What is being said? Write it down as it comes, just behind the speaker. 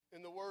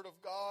in the Word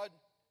of God.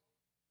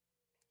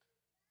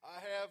 I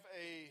have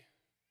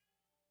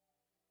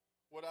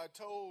what I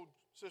told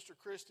Sister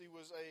Christy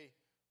was a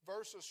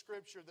verse of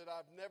Scripture that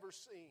I've never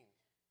seen.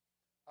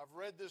 I've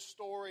read this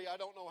story, I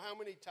don't know how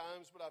many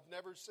times, but I've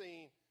never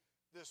seen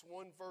this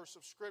one verse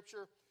of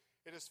Scripture.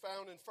 It is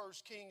found in 1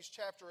 Kings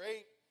chapter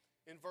 8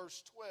 in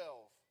verse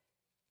 12.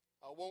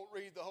 I won't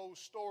read the whole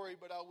story,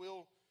 but I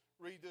will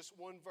read this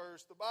one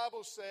verse. The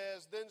Bible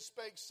says, "Then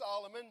spake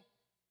Solomon,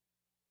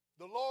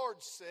 the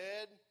Lord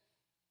said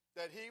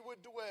that he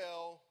would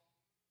dwell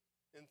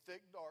in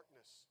thick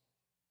darkness."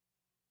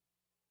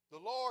 The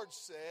Lord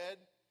said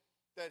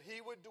that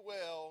he would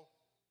dwell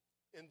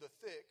in the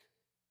thick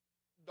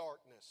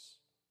darkness.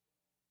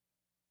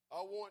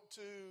 I want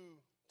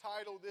to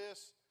title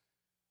this,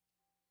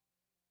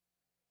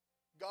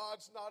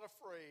 "God's Not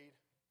Afraid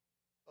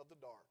of the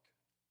Dark."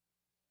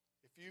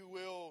 If you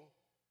will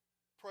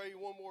pray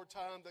one more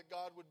time that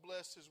God would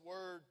bless His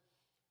Word,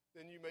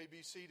 then you may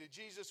be seated.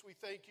 Jesus, we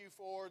thank you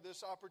for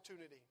this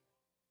opportunity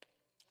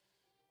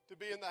to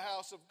be in the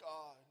house of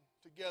God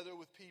together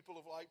with people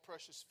of like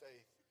precious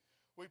faith.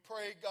 We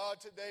pray, God,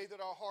 today that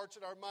our hearts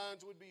and our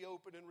minds would be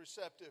open and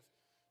receptive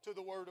to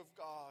the Word of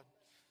God.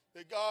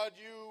 That, God,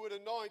 you would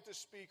anoint the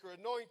speaker,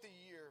 anoint the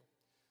ear.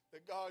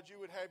 That, God, you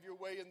would have your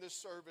way in this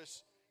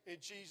service. In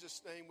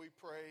Jesus' name we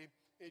pray.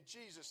 In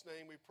Jesus'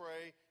 name we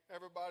pray.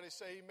 Everybody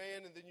say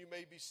amen, and then you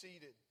may be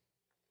seated.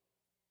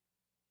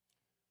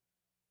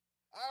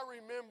 I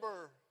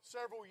remember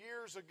several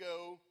years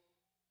ago,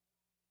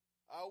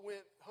 I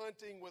went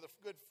hunting with a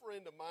good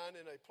friend of mine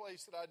in a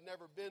place that I'd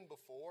never been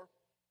before.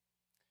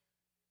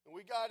 And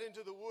we got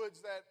into the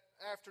woods that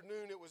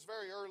afternoon. It was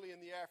very early in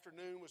the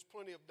afternoon, was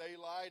plenty of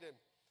daylight, and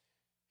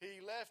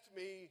he left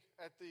me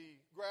at the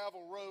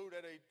gravel road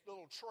at a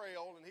little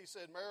trail, and he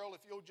said, "Merrill,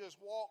 if you'll just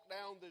walk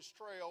down this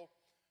trail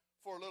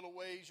for a little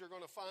ways, you're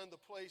going to find the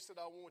place that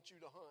I want you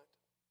to hunt."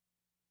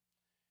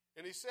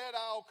 And he said,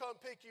 "I'll come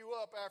pick you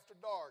up after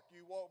dark.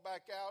 You walk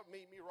back out,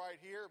 meet me right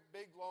here,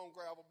 big wide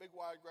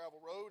gravel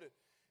road,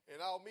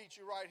 and I'll meet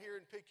you right here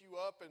and pick you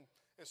up." And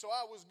so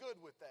I was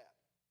good with that.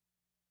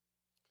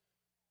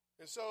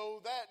 And so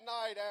that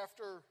night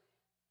after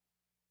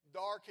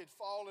dark had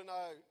fallen,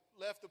 I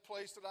left the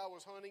place that I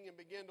was hunting and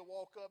began to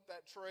walk up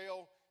that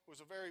trail. It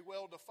was a very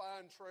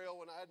well-defined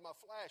trail, and I had my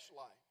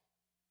flashlight.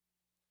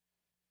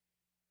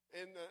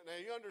 And now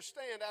you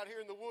understand, out here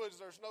in the woods,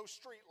 there's no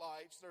street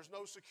lights, there's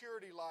no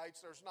security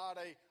lights, there's not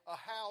a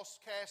house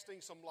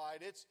casting some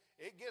light.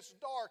 It gets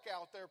dark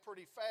out there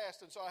pretty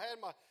fast. And so I had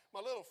my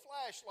little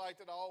flashlight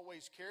that I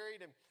always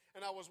carried,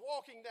 and I was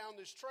walking down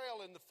this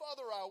trail, and the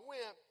further I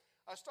went,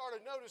 I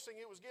started noticing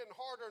it was getting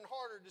harder and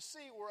harder to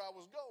see where I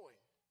was going.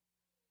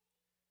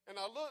 And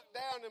I looked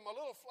down, and my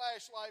little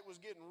flashlight was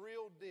getting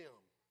real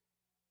dim.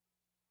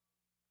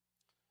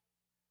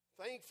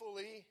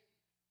 Thankfully,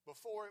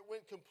 before it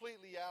went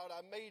completely out,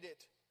 I made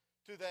it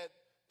to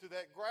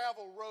that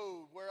gravel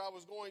road where I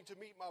was going to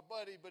meet my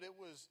buddy, but it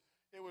was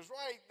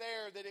right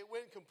there that it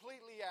went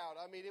completely out.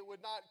 I mean, it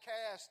would not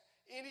cast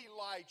any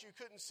light. You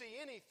couldn't see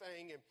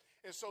anything.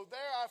 And so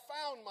there I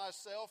found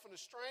myself in a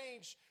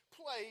strange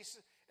place,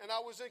 and I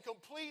was in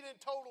complete and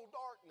total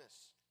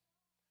darkness.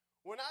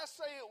 When I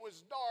say it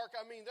was dark,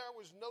 I mean there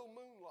was no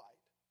moonlight.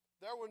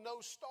 There were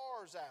no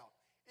stars out.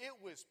 It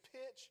was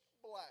pitch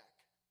black.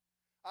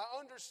 I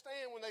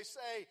understand when they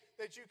say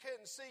that you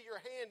couldn't see your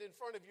hand in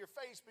front of your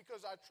face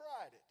because I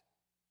tried it.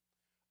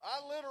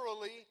 I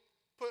literally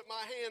put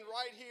my hand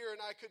right here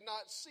and I could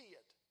not see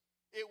it.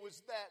 It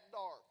was that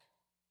dark.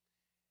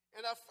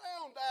 And I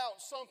found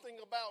out something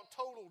about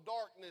total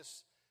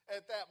darkness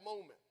at that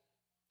moment.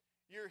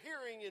 Your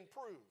hearing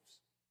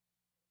improves.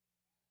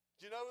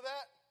 Do you know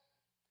that?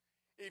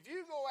 If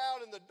you go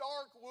out in the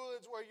dark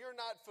woods where you're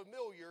not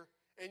familiar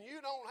and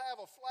you don't have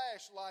a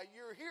flashlight,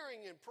 your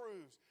hearing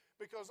improves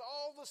because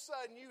all of a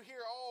sudden you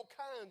hear all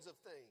kinds of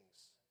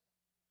things.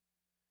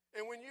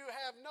 And when you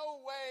have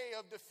no way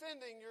of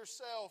defending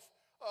yourself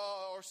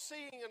or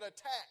seeing an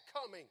attack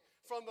coming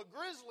from the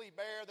grizzly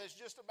bear that's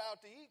just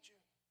about to eat you.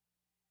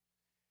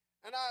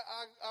 And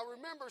I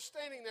remember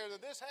standing there,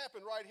 that this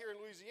happened right here in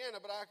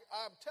Louisiana, but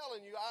I'm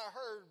telling you, I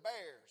heard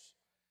bears,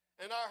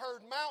 and I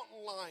heard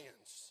mountain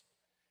lions,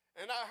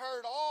 and I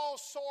heard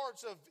all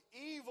sorts of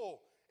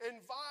evil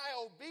and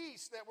vile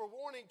beasts that were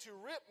wanting to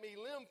rip me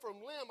limb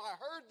from limb. I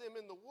heard them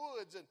in the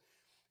woods, and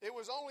it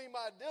was only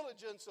my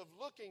diligence of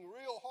looking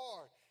real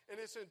hard. And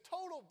it's in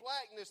total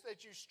blackness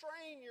that you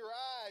strain your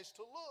eyes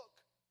to look,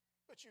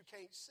 but you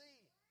can't see.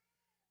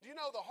 Do you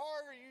know the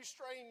harder you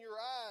strain your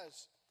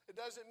eyes, it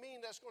doesn't mean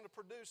that's going to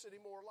produce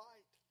any more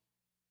light.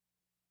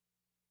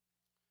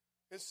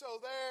 And so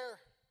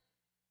there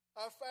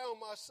I found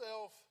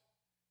myself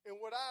in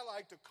what I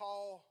like to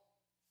call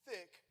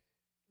thick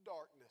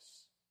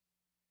darkness.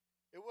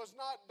 It was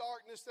not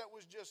darkness that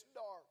was just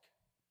dark.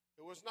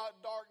 It was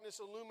not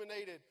darkness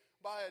illuminated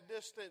by a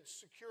distant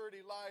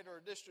security light or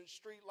a distant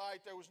street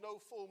light. There was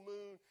no full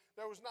moon.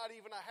 There was not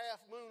even a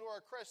half moon or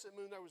a crescent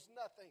moon. There was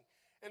nothing.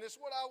 And it's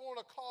what I want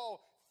to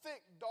call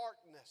thick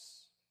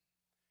darkness.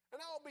 And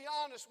I'll be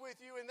honest with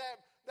you, in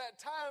that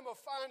time of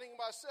finding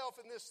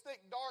myself in this thick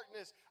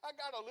darkness, I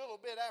got a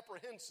little bit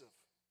apprehensive.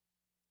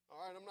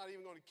 All right, I'm not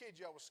even going to kid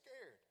you, I was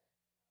scared.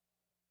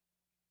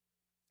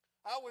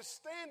 I was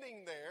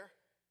standing there.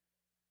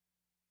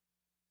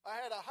 I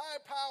had a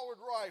high-powered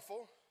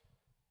rifle,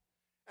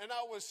 and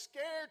I was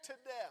scared to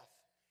death.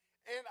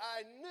 And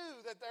I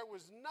knew that there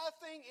was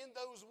nothing in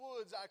those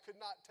woods I could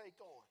not take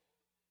on.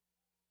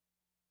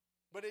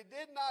 But it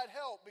did not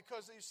help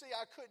because, you see,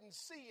 I couldn't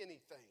see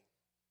anything.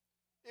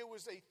 It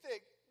was a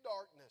thick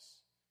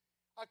darkness.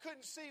 I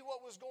couldn't see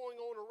what was going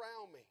on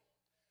around me.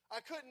 I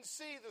couldn't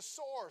see the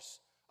source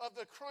of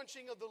the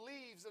crunching of the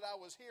leaves that I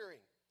was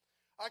hearing.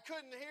 I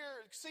couldn't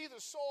see the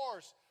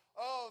source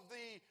of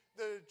the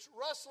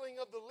rustling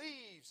of the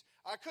leaves.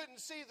 I couldn't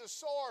see the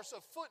source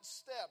of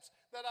footsteps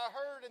that I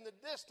heard in the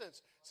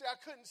distance. See, I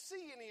couldn't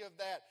see any of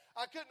that.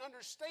 I couldn't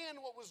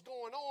understand what was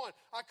going on.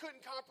 I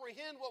couldn't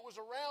comprehend what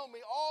was around me.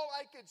 All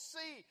I could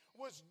see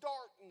was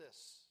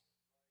darkness.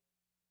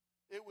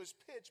 It was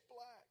pitch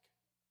black.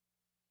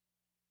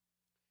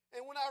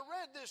 And when I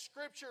read this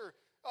scripture,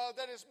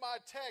 that is my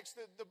text,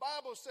 that the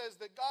Bible says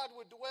that God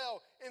would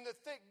dwell in the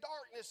thick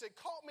darkness, it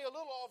caught me a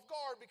little off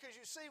guard because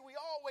you see, we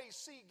always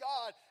see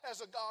God as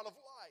a God of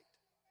light.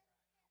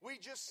 We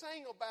just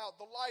sang about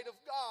the light of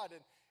God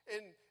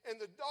and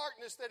the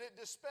darkness that it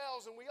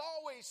dispels, and we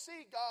always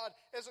see God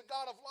as a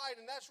God of light,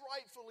 and that's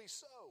rightfully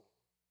so.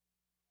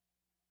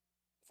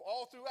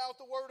 All throughout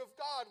the Word of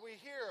God, we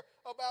hear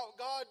about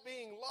God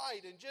being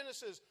light. In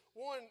Genesis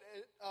 1,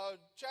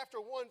 chapter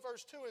 1,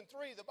 verse 2 and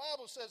 3, the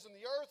Bible says, "And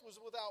the earth was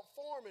without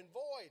form and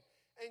void,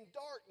 and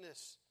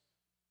darkness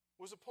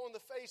was upon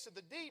the face of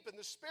the deep, and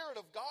the Spirit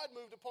of God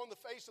moved upon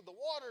the face of the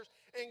waters,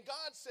 and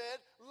God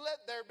said,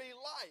 'Let there be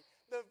light.'"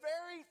 The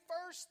very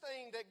first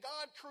thing that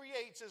God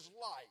creates is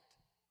light,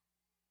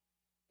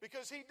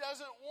 because He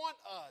doesn't want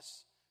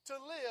us to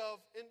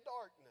live in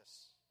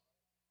darkness.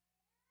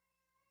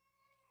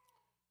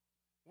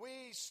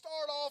 We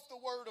start off the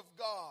Word of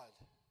God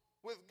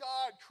with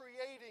God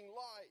creating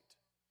light.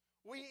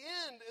 We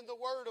end in the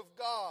Word of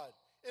God.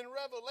 In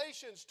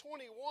Revelations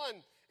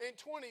 21 and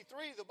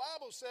 23, the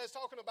Bible says,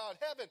 talking about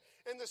heaven,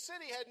 "And the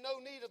city had no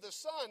need of the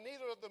sun,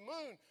 neither of the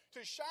moon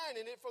to shine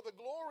in it, for the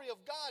glory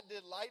of God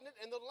did lighten it,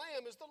 and the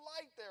Lamb is the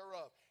light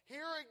thereof."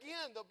 Here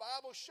again, the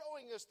Bible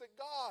showing us that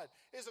God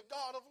is a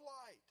God of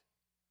light.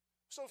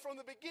 So from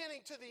the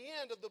beginning to the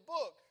end of the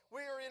book,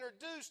 we are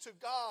introduced to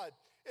God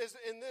is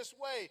in this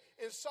way.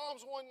 In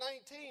Psalms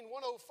 119,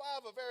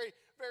 105, a very,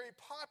 very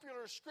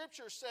popular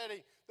scripture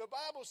setting, the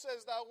Bible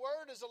says, "Thy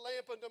word is a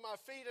lamp unto my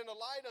feet and a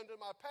light unto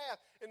my path."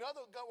 In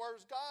other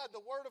words, the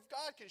Word of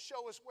God can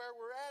show us where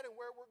we're at and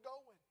where we're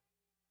going.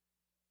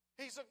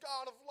 He's a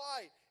God of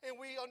light, and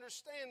we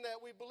understand that.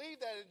 We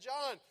believe that. In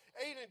John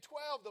 8 and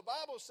 12, the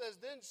Bible says,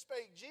 "Then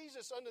spake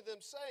Jesus unto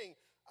them, saying,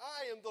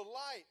 I am the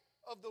light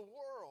of the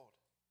world.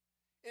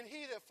 And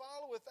he that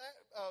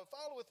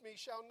followeth me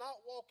shall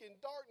not walk in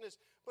darkness,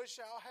 but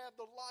shall have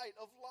the light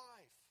of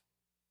life."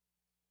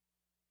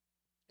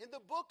 In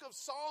the book of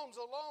Psalms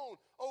alone,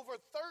 over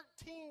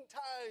 13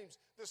 times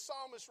the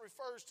psalmist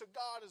refers to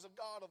God as a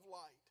God of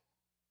light.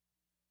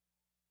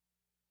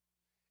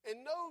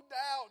 And no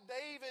doubt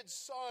David's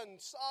son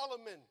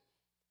Solomon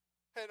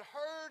had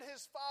heard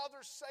his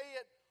father say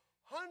it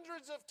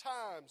hundreds of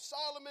times.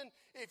 "Solomon,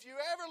 if you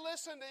ever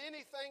listen to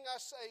anything I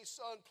say,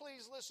 son,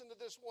 please listen to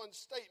this one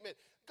statement.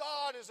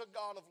 God is a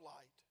God of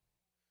light.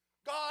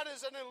 God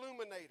is an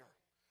illuminator.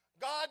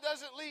 God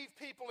doesn't leave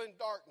people in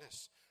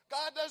darkness.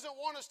 God doesn't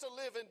want us to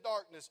live in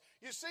darkness."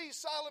 You see,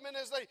 Solomon,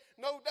 as they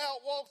no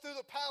doubt walked through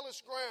the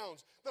palace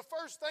grounds, the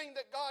first thing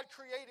that God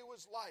created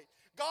was light.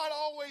 God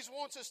always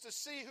wants us to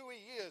see who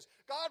He is.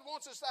 God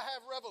wants us to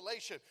have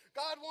revelation.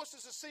 God wants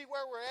us to see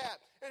where we're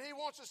at, and He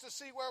wants us to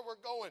see where we're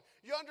going.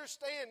 You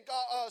understand,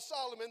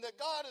 Solomon, that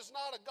God is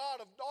not a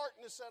God of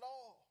darkness at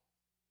all.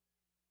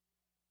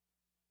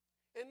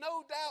 And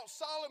no doubt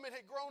Solomon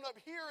had grown up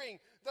hearing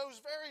those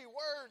very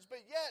words,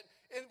 but yet,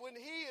 and when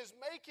he is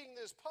making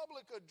this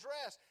public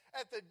address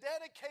at the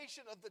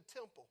dedication of the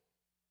temple,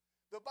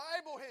 the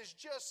Bible has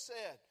just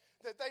said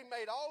that they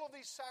made all of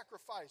these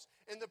sacrifices,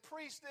 and the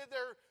priests did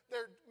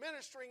their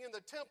ministering in the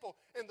temple,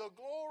 and the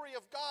glory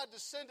of God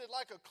descended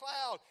like a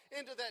cloud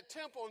into that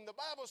temple, and the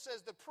Bible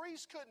says the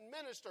priests couldn't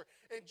minister.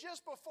 And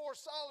just before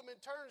Solomon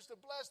turns to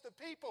bless the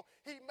people,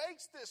 he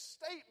makes this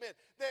statement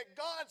that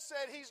God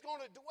said He's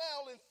going to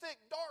dwell in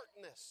thick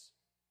darkness.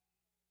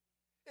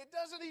 It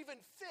doesn't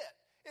even fit.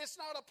 It's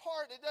not a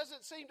part. It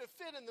doesn't seem to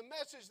fit in the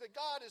message that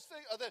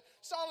that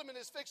Solomon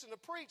is fixing to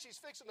preach. He's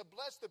fixing to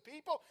bless the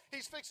people.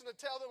 He's fixing to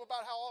tell them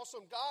about how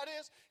awesome God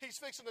is. He's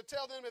fixing to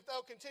tell them if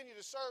they'll continue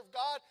to serve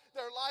God,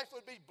 their life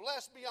would be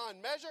blessed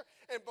beyond measure.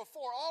 And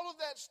before all of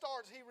that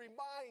starts, he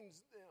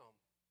reminds them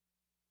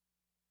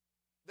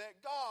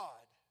that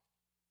God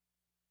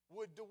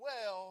would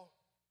dwell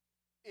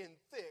in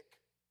thick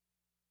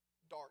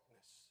darkness.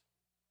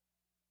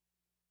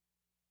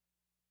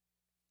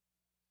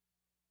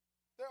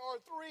 There are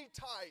three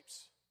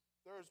types.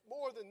 There's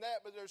more than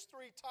that, but there's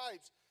three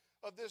types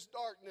of this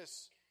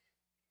darkness.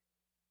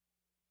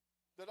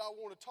 that I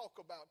want to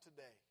talk about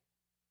today.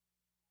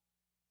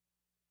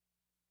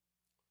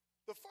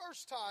 The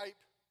first type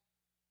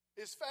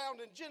is found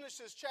in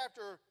Genesis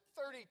chapter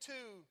 32,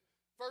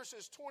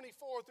 verses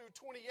 24 through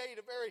 28,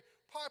 a very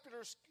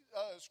popular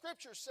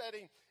scripture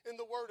setting in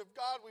the Word of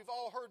God. We've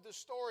all heard this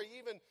story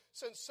even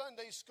since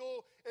Sunday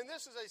school, and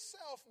this is a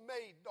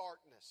self-made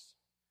darkness.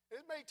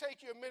 It may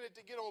take you a minute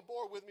to get on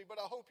board with me, but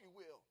I hope you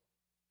will.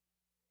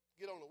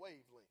 Get on the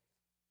wavelength,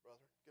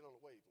 brother. Get on the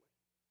wavelength.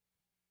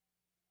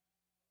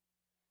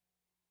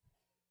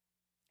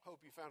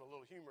 Hope you found a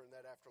little humor in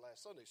that after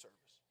last Sunday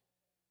service.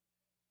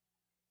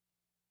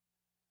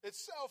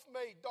 It's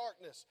self-made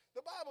darkness.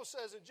 The Bible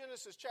says in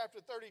Genesis chapter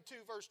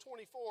 32, verse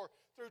 24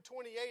 through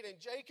 28, and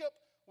Jacob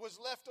was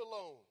left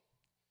alone.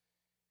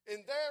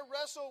 And there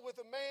wrestled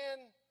a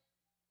man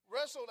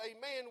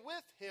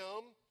with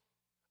him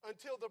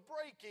until the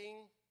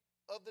breaking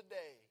of the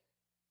day.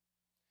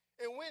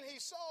 And when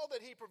he saw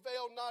that he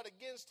prevailed not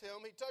against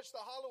him, he touched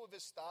the hollow of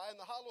his thigh, and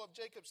the hollow of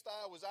Jacob's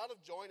thigh was out of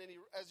joint, and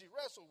as he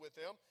wrestled with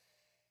him.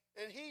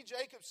 And he,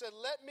 Jacob, said,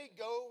 let me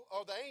go,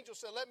 or the angel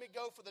said, let me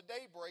go, for the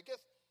day breaketh.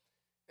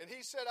 And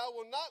he said, I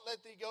will not let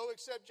thee go,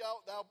 except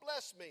thou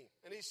bless me.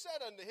 And he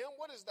said unto him,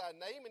 what is thy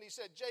name? And he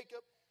said,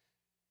 Jacob.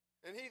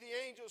 And he, the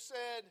angel,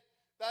 said,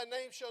 thy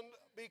name shall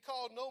be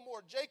called no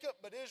more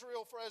Jacob, but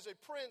Israel, for as a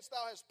prince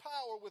thou hast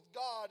power with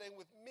God and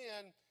with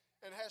men,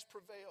 and hast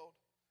prevailed.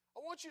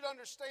 I want you to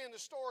understand the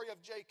story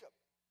of Jacob,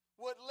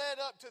 what led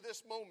up to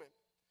this moment.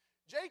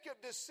 Jacob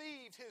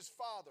deceived his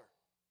father.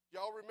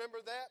 Y'all remember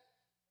that?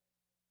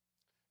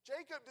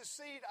 Jacob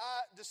deceived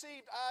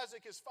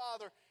Isaac, his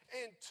father,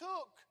 and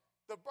took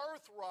the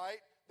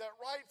birthright that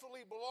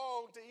rightfully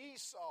belonged to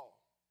Esau.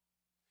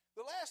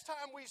 The last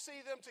time we see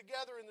them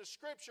together in the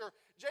scripture,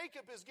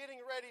 Jacob is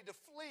getting ready to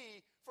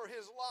flee for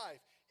his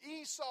life.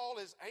 Esau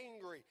is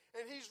angry,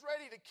 and he's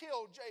ready to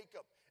kill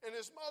Jacob. And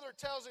his mother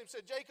tells him,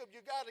 said, Jacob,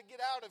 you got to get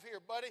out of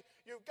here, buddy.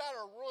 You've got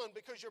to run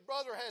because your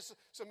brother has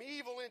some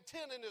evil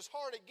intent in his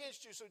heart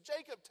against you. So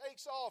Jacob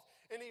takes off,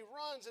 and he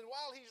runs. And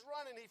while he's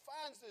running, he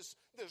finds this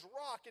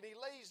rock, and he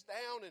lays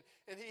down,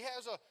 and he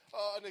has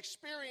an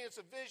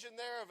experience, a vision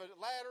there of a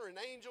ladder and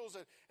angels.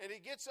 And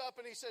he gets up,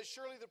 and he says,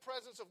 surely the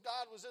presence of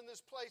God was in this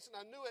place, and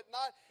I knew it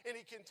not. And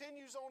he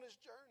continues on his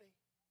journey.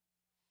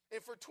 And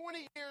for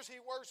 20 years,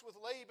 he works with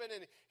Laban,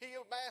 and he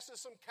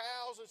amasses some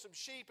cows and some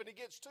sheep, and he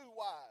gets 2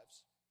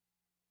 wives.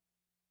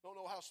 Don't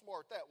know how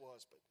smart that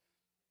was, but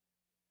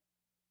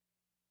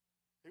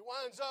he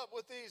winds up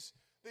with these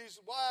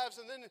wives,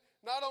 and then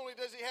not only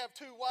does he have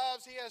 2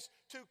 wives, he has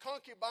 2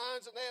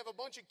 concubines, and they have a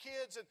bunch of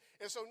kids, and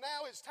so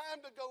now it's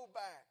time to go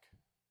back.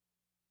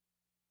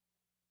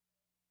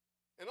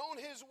 And on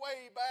his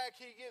way back,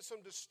 he gets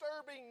some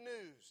disturbing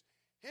news.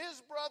 His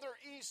brother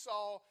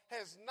Esau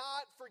has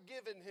not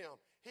forgiven him.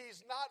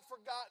 He's not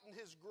forgotten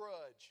his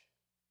grudge.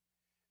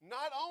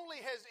 Not only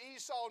has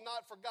Esau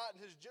not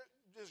forgotten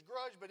his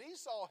grudge, but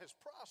Esau has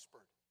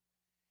prospered.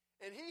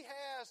 And he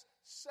has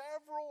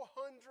several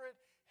hundred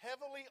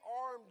heavily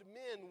armed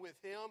men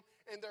with him,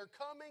 and they're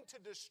coming to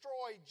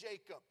destroy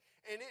Jacob.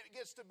 And it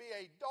gets to be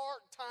a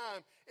dark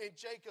time in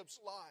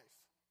Jacob's life.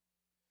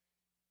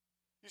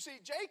 You see,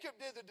 Jacob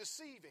did the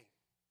deceiving.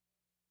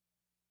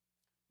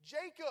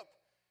 Jacob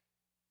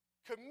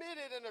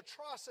committed an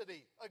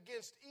atrocity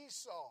against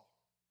Esau.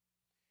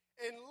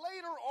 And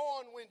later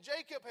on, when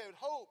Jacob had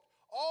hoped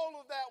all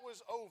of that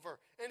was over,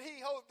 and he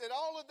hoped that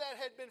all of that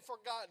had been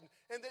forgotten,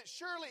 and that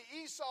surely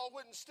Esau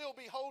wouldn't still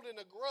be holding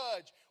a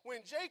grudge.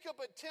 When Jacob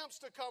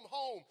attempts to come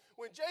home,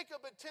 when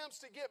Jacob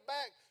attempts to get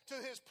back to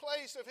his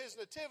place of his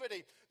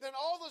nativity, then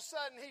all of a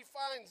sudden he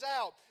finds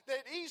out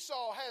that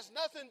Esau has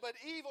nothing but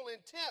evil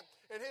intent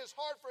in his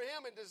heart for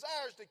him and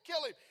desires to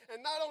kill him.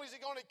 And not only is he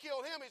going to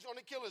kill him, he's going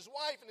to kill his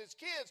wife and his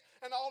kids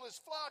and all his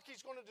flock.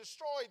 He's going to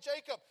destroy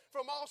Jacob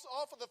from off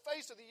of the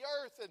face of the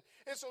earth.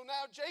 And so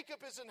now Jacob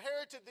has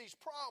inherited these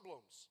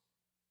problems.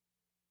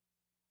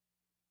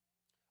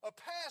 A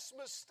past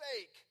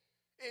mistake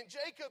in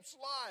Jacob's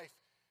life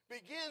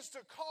begins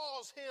to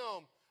cause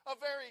him a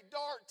very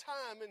dark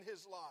time in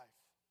his life.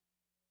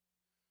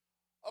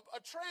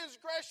 A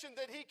transgression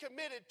that he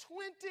committed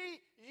 20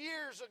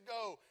 years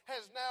ago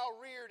has now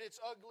reared its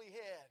ugly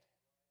head.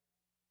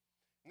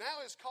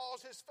 Now it's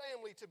caused his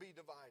family to be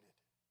divided.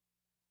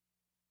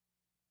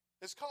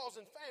 It's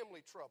causing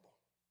family trouble.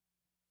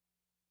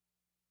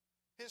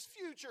 His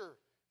future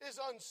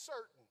is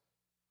uncertain.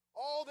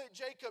 All that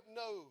Jacob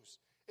knows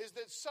is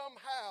that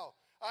somehow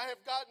I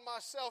have gotten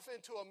myself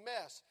into a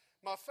mess.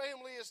 My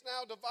family is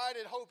now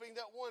divided, hoping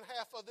that one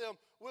half of them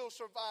will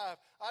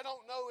survive. I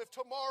don't know if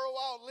tomorrow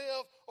I'll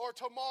live or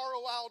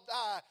tomorrow I'll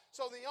die.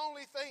 So the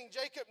only thing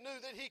Jacob knew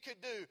that he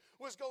could do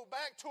was go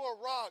back to a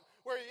rock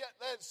where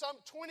some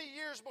 20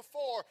 years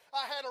before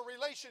I had a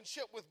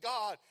relationship with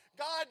God.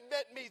 God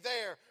met me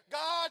there.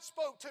 God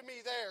spoke to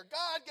me there.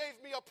 God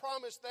gave me a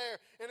promise there.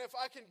 And if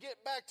I can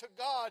get back to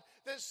God,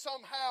 then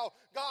somehow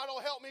God will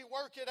help me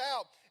work it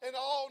out. And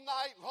all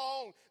night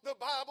long, the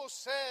Bible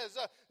says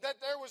that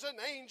there was an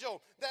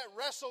angel that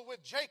wrestled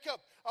with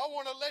Jacob. I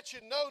want to let you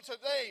know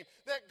today name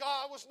that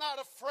God was not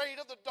afraid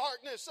of the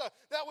darkness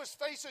that was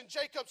facing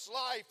Jacob's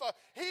life.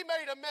 He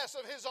made a mess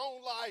of his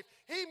own life.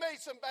 He made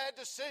some bad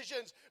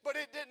decisions, but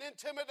it didn't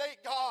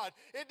intimidate God.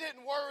 It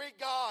didn't worry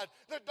God.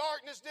 The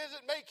darkness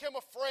didn't make him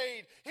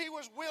afraid. He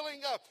was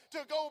willing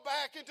to go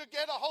back and to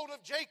get a hold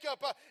of Jacob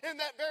in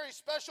that very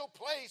special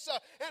place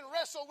and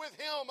wrestle with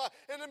him.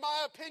 And in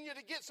my opinion,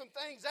 to get some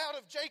things out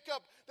of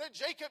Jacob that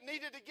Jacob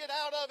needed to get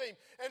out of him.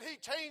 And he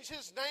changed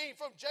his name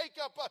from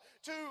Jacob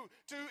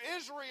to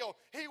Israel.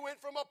 He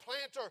went from a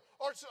planter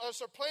or a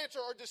supplanter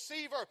or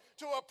deceiver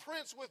to a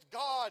prince with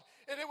God.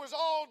 And it was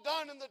all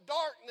done in the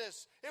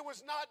darkness. It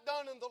was not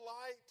done in the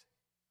light.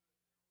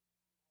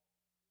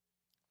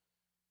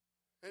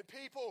 And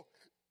people,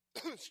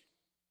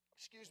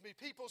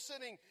 people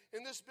sitting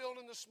in this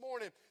building this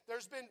morning,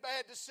 there's been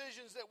bad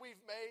decisions that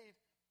we've made.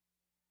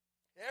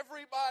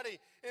 Everybody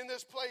in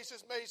this place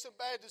has made some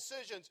bad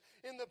decisions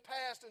in the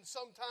past, and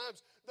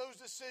sometimes those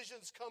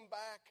decisions come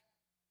back.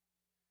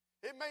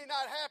 It may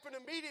not happen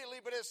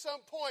immediately, but at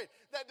some point,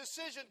 that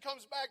decision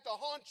comes back to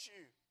haunt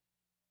you.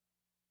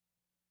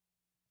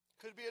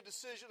 Could be a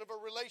decision of a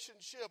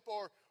relationship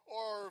or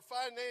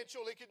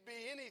financial. It could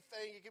be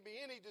anything. It could be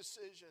any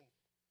decision.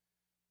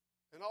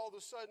 And all of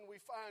a sudden, we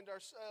find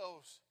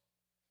ourselves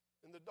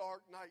in the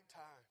dark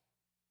nighttime.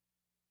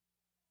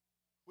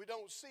 We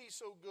don't see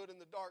so good in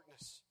the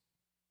darkness.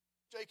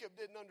 Jacob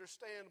didn't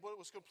understand what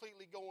was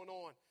completely going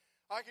on.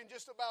 I can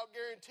just about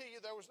guarantee you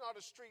there was not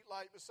a street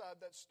light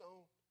beside that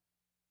stone.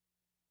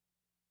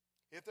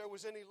 If there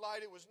was any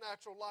light, it was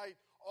natural light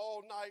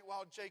all night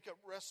while Jacob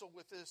wrestled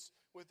with this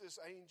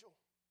angel.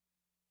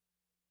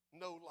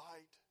 No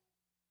light.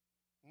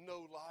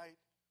 No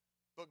light.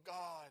 But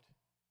God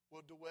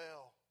will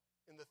dwell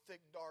in the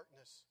thick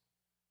darkness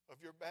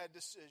of your bad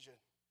decision.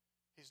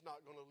 He's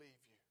not going to leave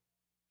you.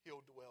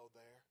 He'll dwell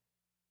there.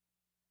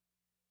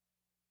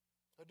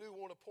 I do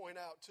want to point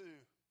out,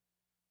 too,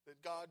 that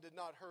God did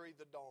not hurry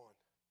the dawn.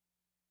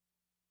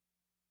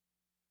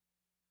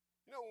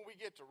 You know, when we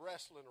get to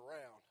wrestling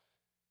around,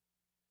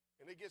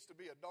 and it gets to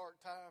be a dark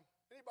time,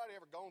 anybody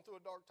ever gone through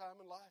a dark time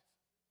in life?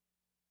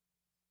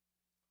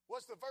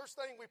 What's the first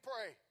thing we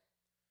pray?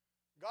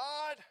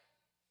 God,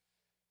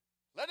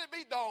 let it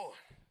be dawn.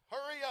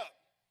 Hurry up.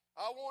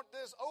 I want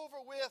this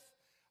over with.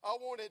 I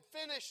want it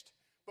finished.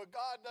 But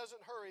God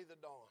doesn't hurry the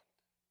dawn.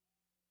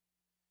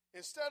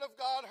 Instead of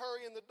God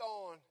hurrying the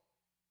dawn,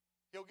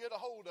 He'll get a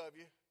hold of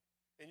you,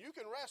 and you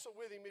can wrestle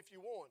with Him if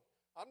you want.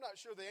 I'm not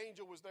sure the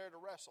angel was there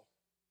to wrestle.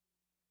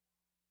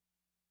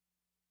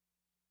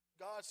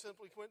 God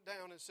simply went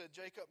down and said,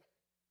 Jacob,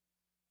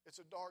 it's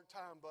a dark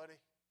time, buddy.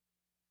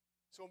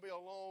 It's going to be a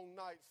long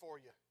night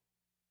for you.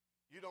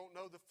 You don't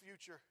know the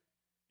future.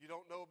 You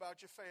don't know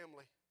about your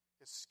family.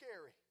 It's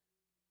scary.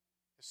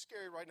 It's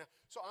scary right now.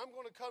 So I'm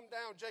going to come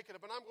down,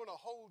 Jacob, and I'm going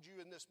to hold you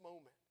in this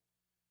moment.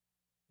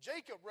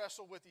 Jacob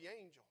wrestled with the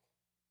angel.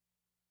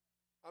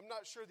 I'm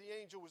not sure the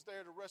angel was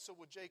there to wrestle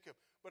with Jacob,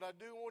 but I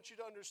do want you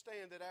to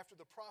understand that after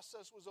the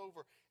process was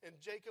over and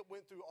Jacob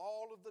went through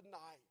all of the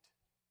night,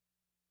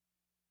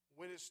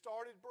 when it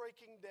started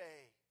breaking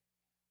day,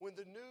 when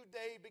the new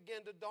day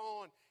began to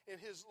dawn in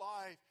his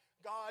life,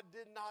 God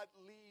did not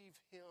leave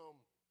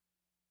him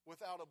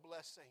without a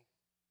blessing.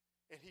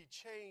 And He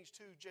changed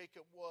who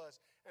Jacob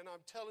was. And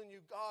I'm telling you,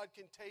 God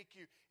can take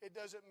you. It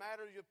doesn't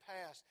matter your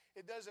past.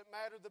 It doesn't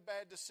matter the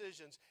bad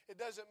decisions. It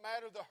doesn't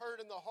matter the hurt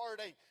and the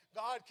heartache.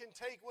 God can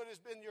take what has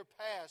been your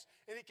past,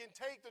 and He can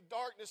take the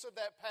darkness of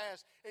that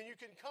past, and you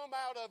can come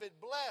out of it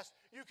blessed.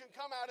 You can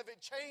come out of it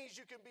changed.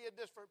 You can be a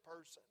different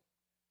person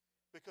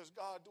because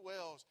God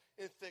dwells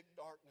in thick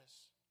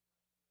darkness.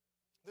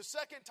 The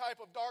second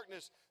type of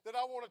darkness that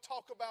I want to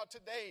talk about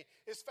today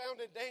is found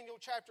in Daniel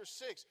chapter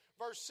 6,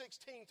 verse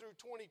 16 through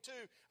 22.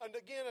 And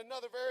again,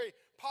 another very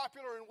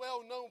popular and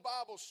well-known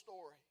Bible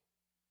story.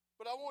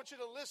 But I want you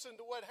to listen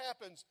to what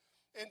happens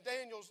in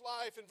Daniel's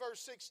life. In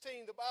verse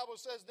 16, the Bible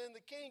says, Then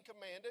the king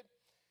commanded,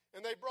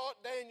 and they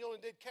brought Daniel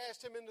and did cast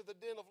him into the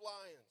den of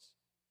lions.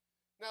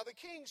 Now the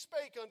king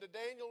spake unto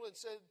Daniel and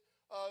said,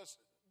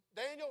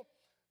 Daniel,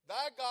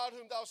 thy God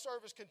whom thou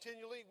servest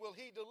continually, will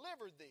He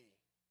deliver thee?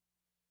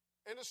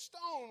 And a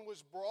stone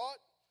was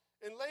brought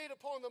and laid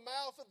upon the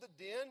mouth of the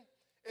den,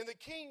 and the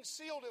king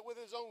sealed it with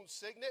his own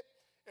signet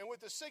and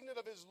with the signet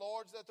of his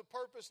lords, that the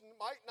purpose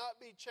might not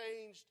be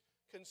changed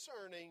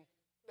concerning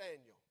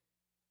Daniel.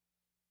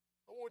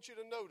 I want you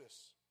to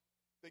notice,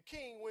 the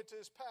king went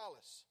to his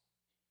palace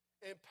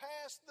and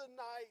passed the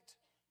night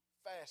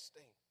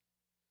fasting.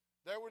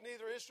 There were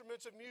neither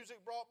instruments of music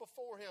brought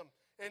before him,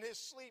 and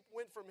his sleep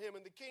went from him.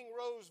 And the king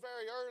rose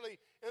very early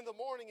in the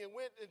morning and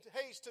went in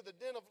haste to the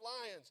den of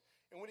lions.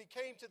 And when he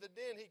came to the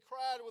den, he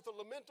cried with a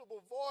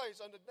lamentable voice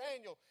unto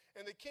Daniel.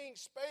 And the king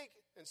spake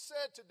and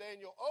said to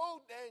Daniel,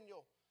 O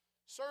Daniel,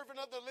 servant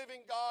of the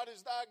living God,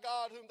 is thy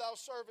God whom thou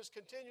servest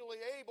continually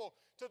able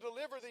to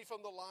deliver thee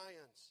from the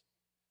lions?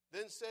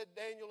 Then said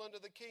Daniel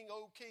unto the king,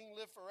 O king,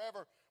 live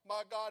forever.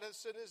 My God has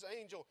sent his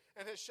angel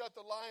and has shut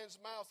the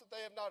lions' mouth, that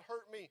they have not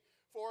hurt me.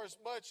 For as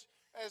much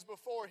as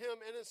before him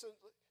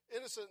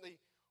innocently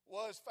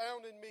was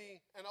found in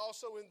me, and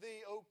also in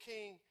thee, O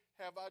king,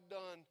 have I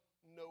done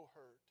no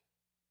hurt.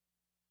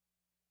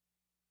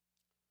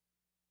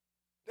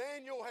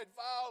 Daniel had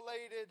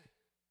violated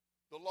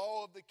the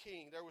law of the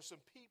king. There were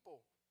some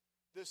people.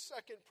 This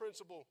second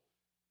principle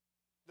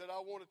that I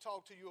want to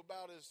talk to you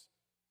about is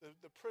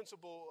the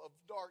principle of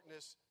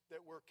darkness that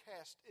we're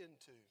cast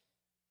into.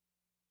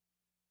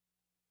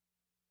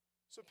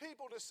 Some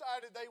people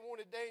decided they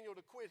wanted Daniel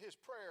to quit his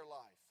prayer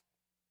life.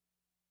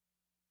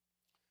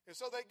 And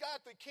so they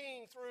got the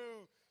king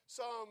through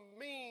some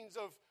means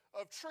of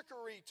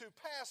trickery to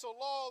pass a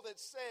law that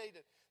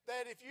said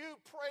that if you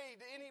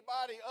prayed to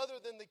anybody other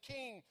than the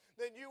king,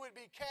 then you would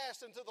be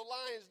cast into the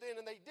lion's den.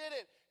 And they did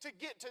it to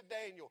get to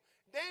Daniel.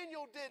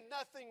 Daniel did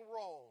nothing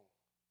wrong.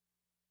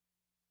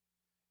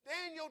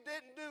 Daniel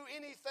didn't do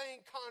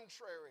anything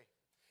contrary.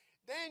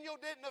 Daniel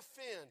didn't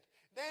offend.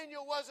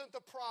 Daniel wasn't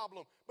the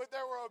problem. But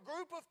there were a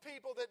group of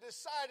people that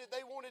decided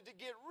they wanted to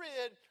get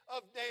rid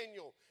of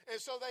Daniel.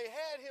 And so they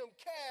had him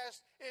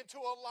cast into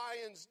a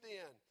lion's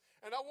den.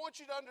 And I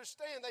want you to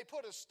understand, they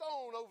put a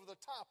stone over the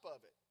top of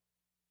it.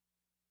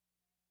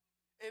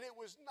 And it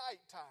was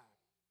nighttime.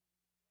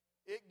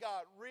 It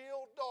got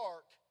real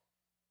dark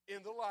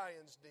in the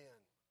lion's den.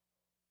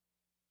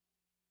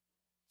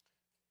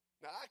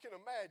 Now, I can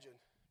imagine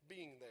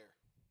being there.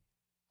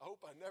 I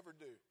hope I never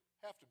do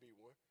have to be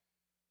one.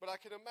 But I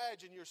can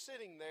imagine you're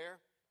sitting there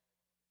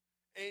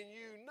and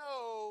you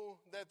know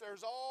that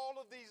there's all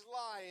of these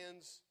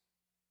lions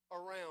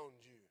around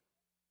you.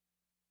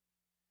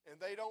 And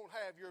they don't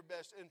have your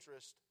best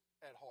interest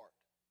at heart.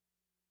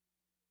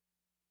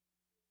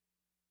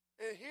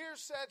 And here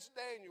sits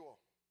Daniel.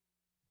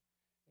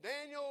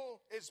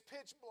 Daniel is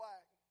pitch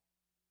black.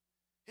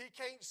 He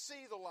can't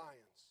see the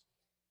lions,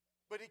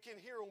 but he can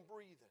hear them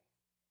breathing.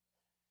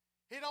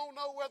 He don't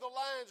know where the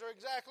lions are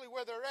exactly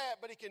where they're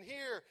at, but he can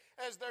hear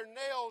as their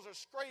nails are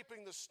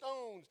scraping the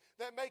stones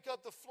that make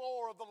up the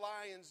floor of the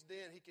lion's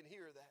den. He can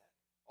hear that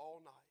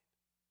all night.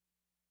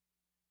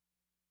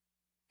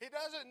 He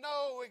doesn't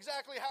know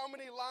exactly how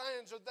many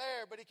lions are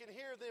there, but he can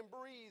hear them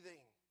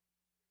breathing.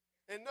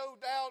 And no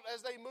doubt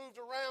as they moved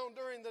around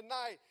during the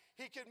night,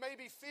 he could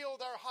maybe feel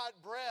their hot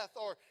breath,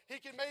 or he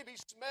could maybe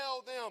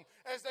smell them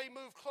as they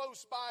moved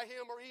close by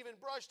him or even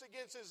brushed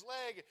against his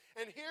leg.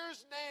 And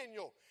here's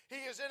Daniel.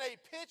 He is in a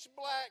pitch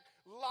black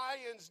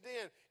lion's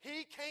den.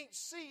 He can't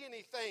see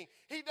anything.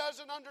 He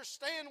doesn't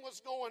understand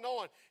what's going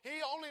on. He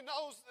only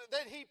knows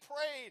that he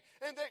prayed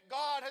and that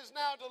God has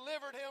now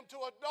delivered him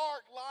to a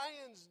dark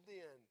lion's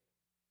den.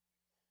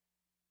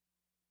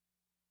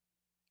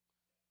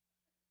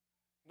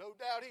 No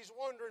doubt he's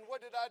wondering,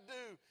 what did I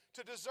do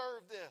to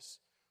deserve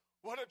this?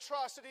 What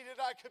atrocity did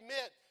I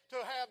commit to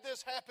have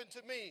this happen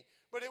to me?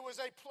 But it was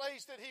a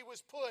place that he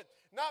was put,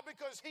 not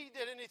because he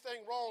did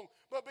anything wrong,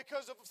 but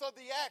because of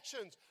the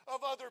actions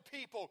of other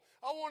people.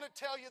 I want to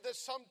tell you that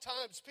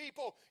sometimes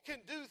people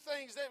can do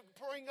things that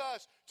bring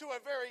us to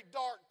a very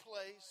dark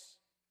place.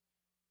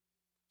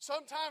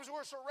 Sometimes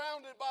we're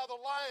surrounded by the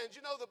lions.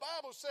 You know, the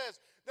Bible says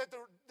that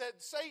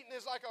Satan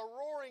is like a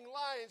roaring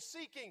lion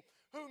seeking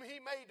whom he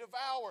may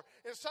devour.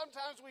 And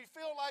sometimes we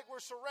feel like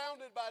we're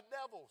surrounded by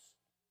devils.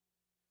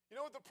 You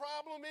know what the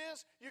problem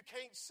is? You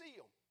can't see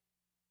them.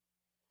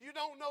 You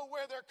don't know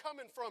where they're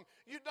coming from.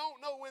 You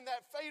don't know when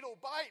that fatal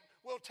bite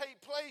will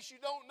take place. You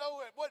don't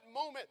know at what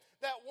moment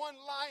that one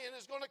lion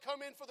is going to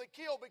come in for the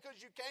kill, because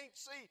you can't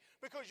see,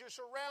 because you're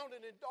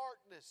surrounded in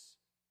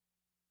darkness.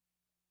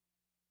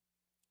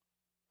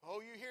 Oh,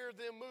 you hear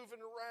them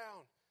moving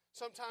around.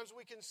 Sometimes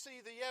we can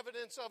see the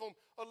evidence of them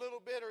a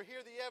little bit or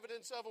hear the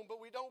evidence of them, but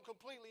we don't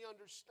completely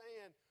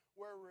understand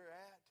where we're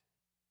at.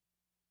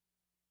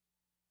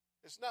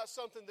 It's not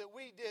something that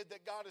we did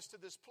that got us to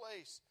this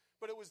place,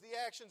 but it was the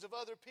actions of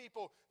other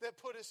people that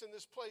put us in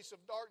this place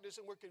of darkness,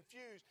 and we're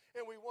confused,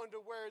 and we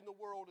wonder, where in the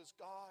world is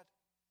God?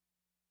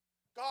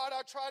 God,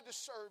 I tried to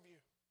serve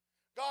you.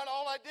 God,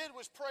 all I did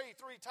was pray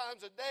 3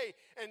 times a day,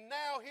 and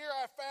now here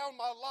I found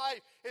my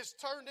life is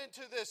turned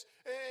into this,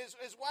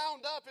 is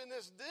wound up in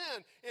this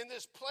den, in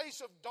this place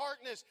of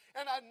darkness,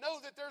 and I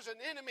know that there's an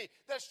enemy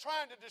that's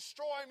trying to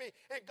destroy me,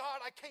 and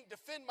God, I can't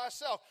defend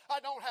myself. I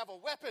don't have a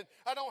weapon.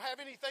 I don't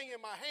have anything in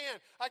my hand.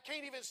 I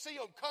can't even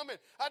see them coming.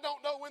 I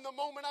don't know when the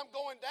moment I'm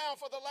going down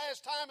for the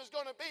last time is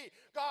going to be.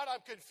 God,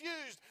 I'm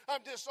confused.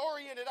 I'm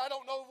disoriented. I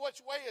don't know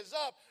which way is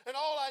up, and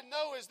all I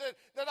know is that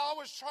I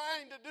was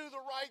trying to do the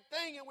right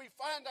thing, and we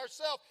find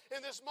ourselves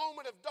in this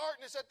moment of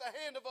darkness at the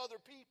hand of other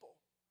people.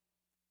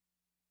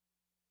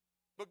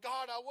 But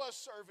God, I was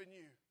serving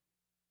you.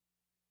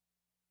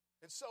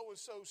 And so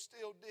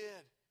still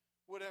did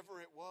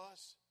whatever it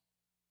was.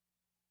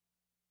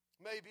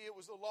 Maybe it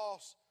was the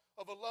loss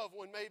of a loved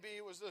one. Maybe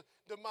it was the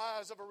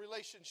demise of a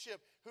relationship.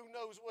 Who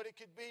knows what it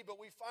could be,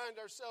 but we find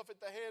ourselves at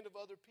the hand of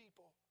other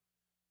people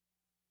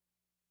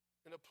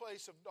in a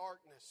place of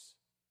darkness.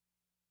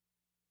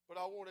 But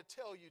I want to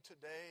tell you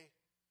today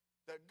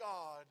that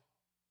God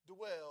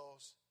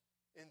dwells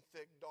in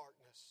thick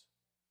darkness.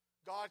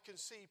 God can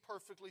see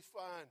perfectly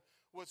fine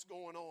what's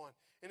going on.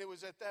 And it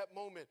was at that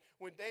moment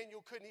when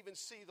Daniel couldn't even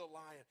see the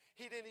lion.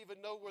 He didn't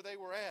even know where they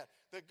were at,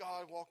 that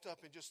God walked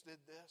up and just did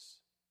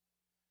this.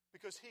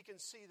 Because he can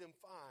see them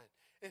fine.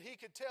 And he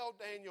could tell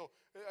Daniel,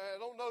 I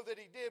don't know that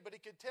he did, but he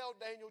could tell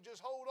Daniel,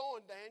 just hold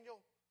on,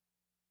 Daniel.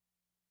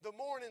 The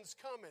morning's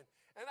coming.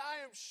 And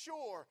I am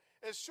sure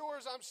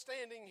as I'm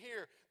standing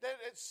here, that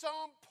at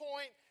some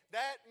point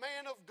that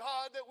man of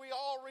God that we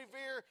all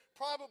revere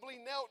probably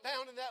knelt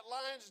down in that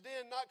lion's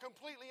den, not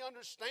completely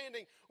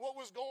understanding what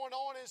was going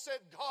on, and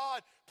said, God,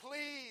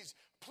 please,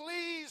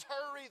 please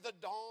hurry the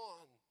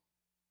dawn.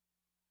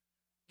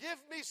 Give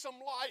me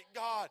some light,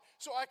 God,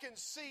 so I can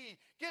see.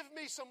 Give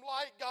me some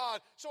light,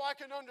 God, so I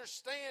can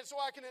understand, so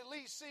I can at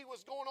least see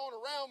what's going on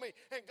around me.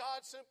 And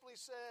God simply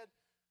said,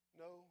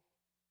 no.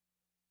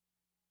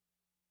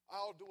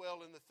 I'll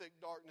dwell in the thick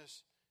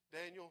darkness,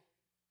 Daniel.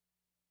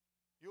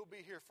 You'll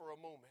be here for a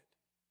moment,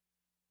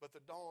 but the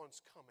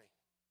dawn's coming.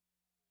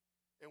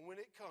 And when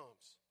it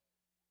comes,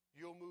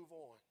 you'll move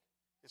on.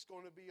 It's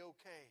going to be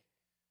okay.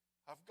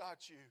 I've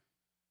got you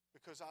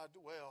because I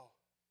dwell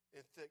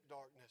in thick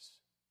darkness.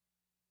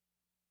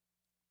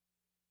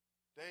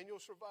 Daniel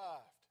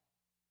survived.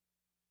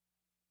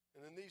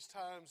 And in these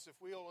times, if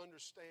we'll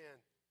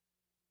understand,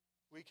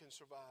 we can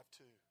survive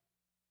too.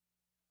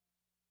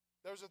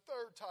 There's a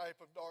third type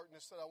of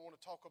darkness that I want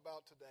to talk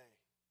about today.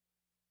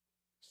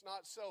 It's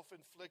not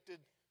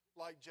self-inflicted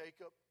like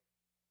Jacob.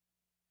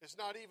 It's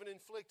not even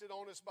inflicted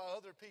on us by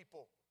other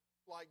people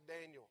like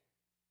Daniel.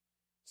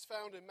 It's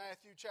found in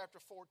Matthew chapter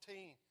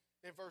 14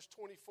 in verse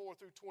 24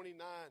 through 29.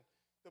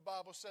 The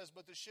Bible says,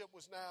 but the ship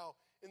was now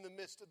in the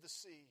midst of the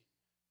sea,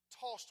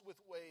 tossed with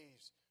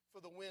waves,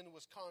 for the wind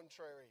was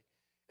contrary.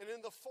 And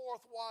in the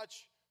fourth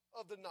watch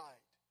of the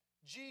night,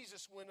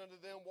 Jesus went unto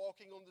them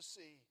walking on the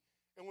sea.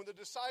 And when the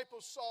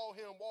disciples saw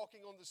him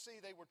walking on the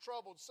sea, they were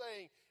troubled,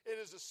 saying, it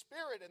is a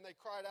spirit, and they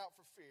cried out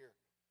for fear.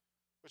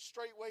 But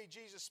straightway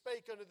Jesus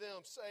spake unto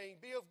them, saying,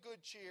 be of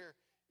good cheer,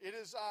 it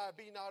is I,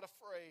 be not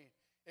afraid.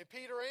 And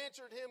Peter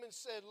answered him and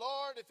said,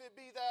 Lord, if it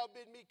be thou,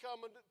 bid me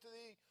come unto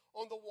thee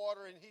on the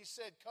water. And he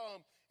said,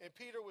 come. And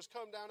Peter was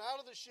come down out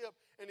of the ship,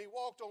 and he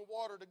walked on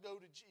water to go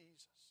to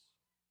Jesus.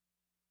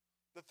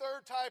 The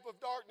third type of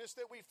darkness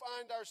that we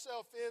find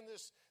ourselves in,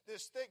 this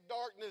thick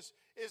darkness,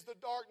 is the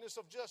darkness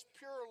of just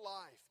pure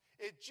life.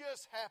 It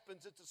just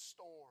happens. It's a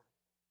storm.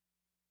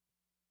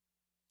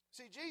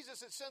 See,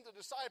 Jesus had sent the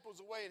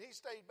disciples away, and he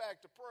stayed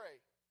back to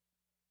pray.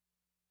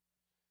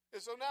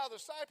 And so now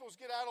the disciples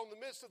get out on the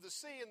midst of the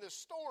sea, and this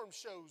storm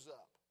shows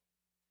up.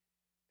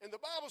 And the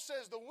Bible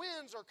says the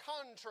winds are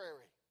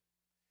contrary.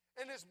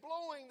 And it's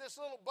blowing this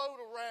little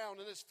boat around,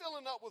 and it's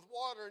filling up with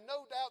water. And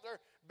no doubt they're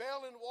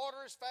bailing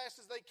water as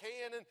fast as they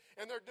can,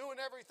 and they're doing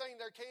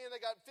everything they can. They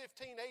got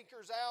 15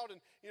 acres out,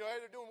 and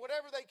they're doing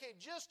whatever they can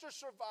just to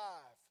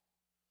survive.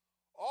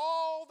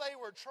 All they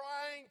were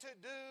trying to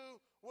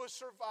do was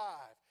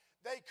survive.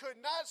 They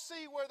could not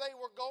see where they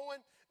were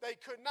going. They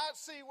could not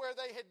see where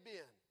they had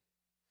been.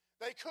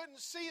 They couldn't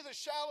see the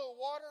shallow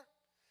water.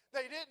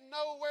 They didn't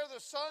know where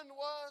the sun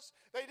was.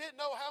 They didn't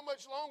know how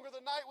much longer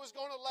the night was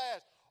going to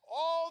last.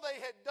 All they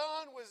had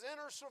done was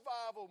enter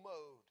survival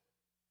mode.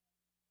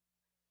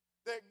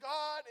 That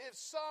God, if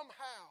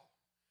somehow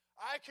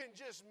I can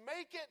just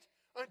make it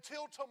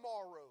until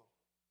tomorrow.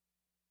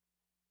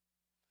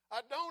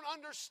 I don't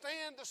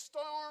understand the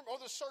storm or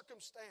the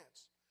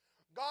circumstance.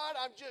 God,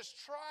 I'm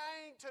just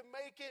trying to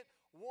make it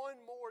one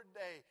more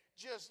day.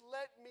 Just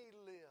let me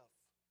live.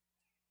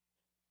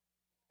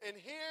 And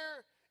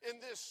here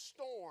in this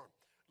storm,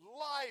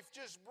 life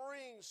just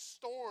brings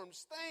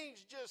storms.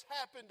 Things just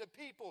happen to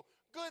people.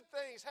 Good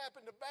things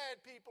happen to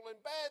bad people, and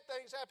bad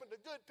things happen to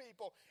good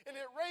people. And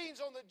it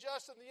rains on the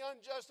just and the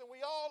unjust, and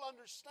we all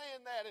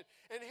understand that.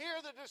 And here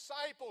are the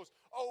disciples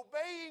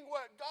obeying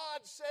what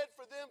God said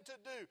for them to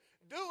do,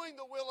 doing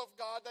the will of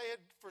God. They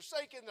had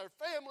forsaken their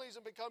families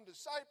and become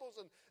disciples,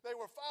 and they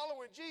were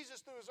following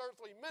Jesus through his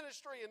earthly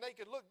ministry, and they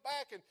could look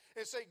back and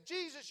say,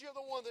 Jesus, you're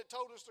the one that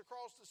told us to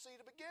cross the sea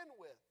to begin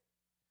with.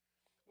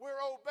 We're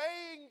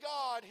obeying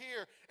God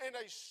here, and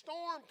a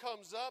storm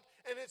comes up,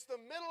 and it's the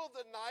middle of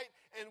the night,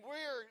 and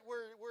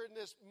we're in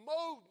this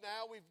mode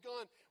now.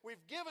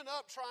 We've given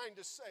up trying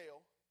to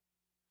sail.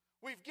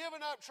 We've given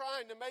up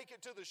trying to make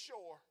it to the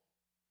shore.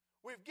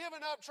 We've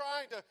given up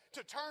trying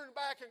to turn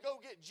back and go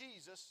get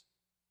Jesus.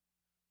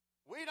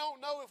 We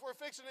don't know if we're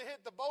fixing to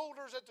hit the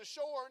boulders at the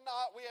shore or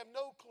not. We have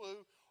no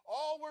clue.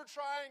 All we're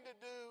trying to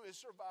do is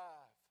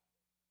survive.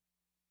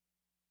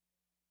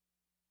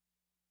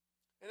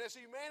 And as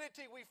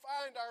humanity, we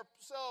find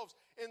ourselves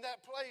in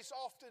that place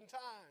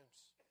oftentimes.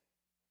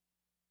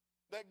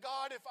 That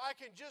God, if I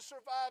can just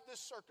survive this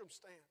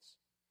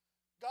circumstance.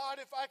 God,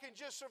 if I can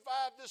just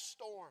survive this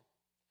storm.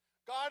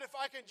 God, if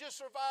I can just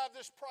survive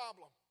this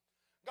problem.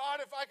 God,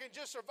 if I can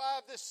just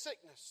survive this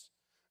sickness.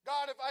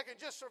 God, if I can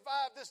just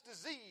survive this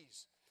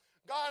disease.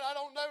 God, I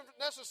don't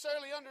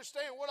necessarily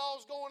understand what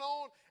all's going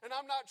on, and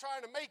I'm not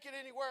trying to make it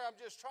anywhere. I'm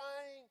just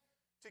trying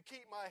to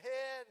keep my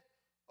head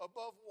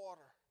above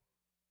water.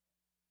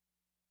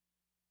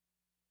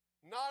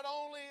 Not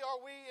only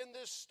are we in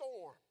this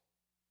storm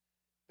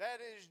that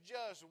is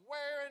just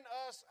wearing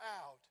us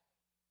out,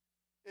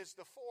 it's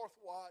the fourth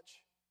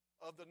watch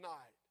of the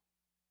night,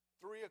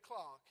 3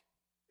 o'clock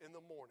in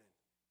the morning.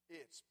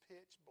 It's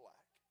pitch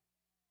black.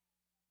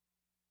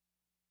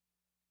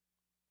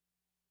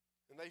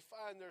 And they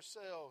find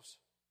themselves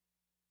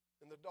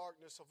in the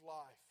darkness of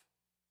life.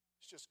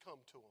 It's just come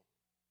to them.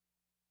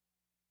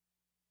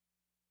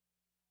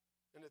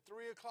 And at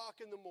 3 o'clock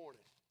in the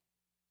morning,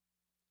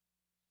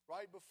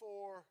 right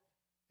before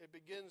it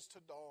begins to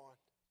dawn,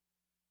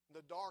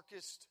 the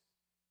darkest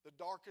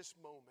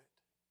moment,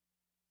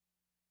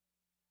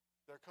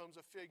 there comes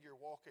a figure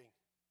walking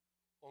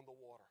on the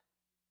water.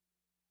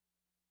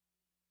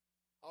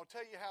 I'll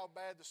tell you how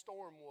bad the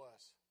storm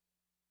was.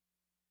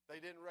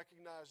 They didn't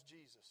recognize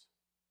Jesus.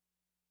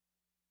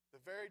 The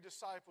very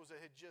disciples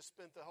that had just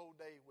spent the whole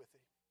day with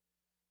him,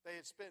 they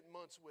had spent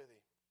months with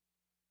him,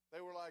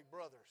 they were like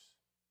brothers.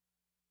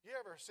 You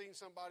ever seen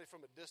somebody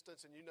from a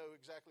distance and you know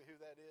exactly who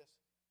that is?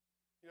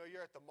 You know,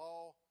 you're at the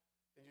mall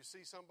and you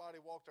see somebody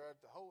walk there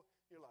at the whole,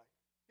 you're like,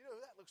 you know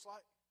who that looks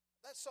like?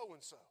 That's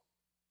so-and-so.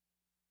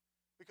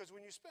 Because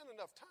when you spend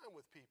enough time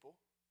with people,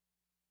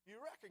 you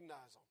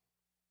recognize them.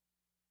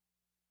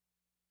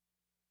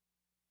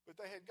 But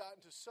they had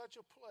gotten to such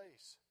a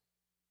place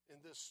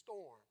in this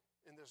storm,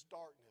 in this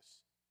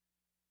darkness,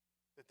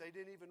 that they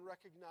didn't even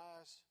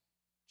recognize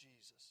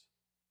Jesus.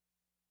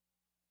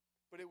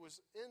 But it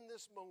was in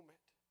this moment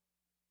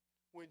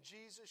when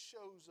Jesus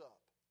shows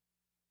up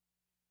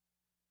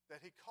that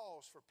he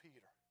calls for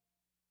Peter.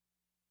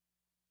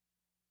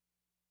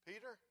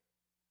 Peter,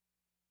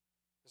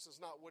 this is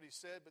not what he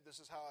said, but this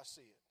is how I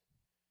see it.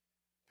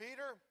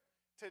 Peter,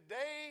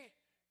 today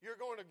you're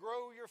going to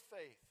grow your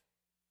faith.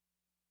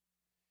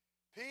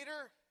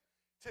 Peter,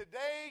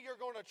 today you're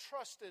going to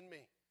trust in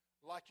me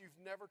like you've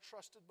never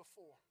trusted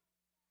before.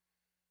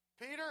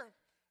 Peter,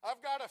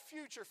 I've got a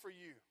future for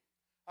you.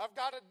 I've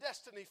got a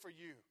destiny for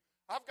you.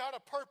 I've got a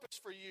purpose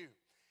for you.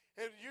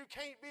 And you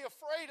can't be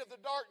afraid of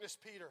the darkness,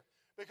 Peter,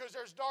 because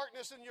there's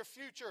darkness in your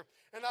future,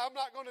 and I'm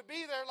not going to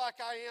be there like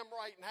I am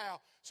right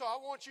now. So I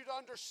want you to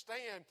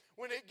understand,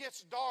 when it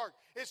gets dark,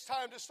 it's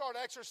time to start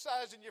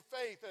exercising your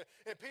faith.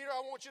 And Peter,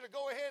 I want you to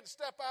go ahead and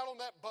step out on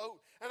that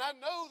boat. And I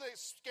know that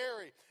it's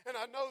scary, and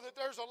I know that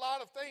there's a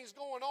lot of things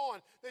going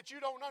on that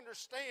you don't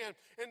understand.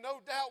 And no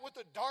doubt with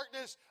the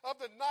darkness of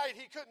the night,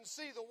 he couldn't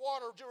see the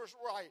water just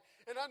right.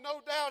 And I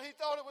no doubt he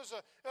thought it was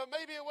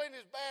maybe it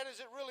wasn't as bad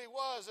as it really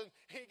was. And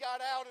he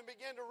got out and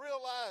began to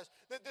realize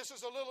that this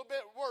is a little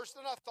bit worse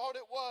than I thought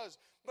it was.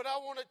 But I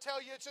want to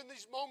tell you, it's in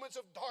these moments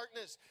of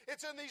darkness,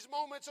 it's in these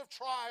moments of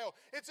trial,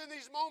 it's in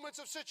these moments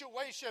of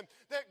situation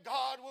that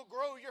God will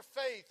grow your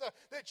faith,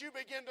 that you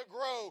begin to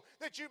grow,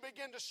 that you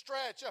begin to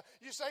stretch.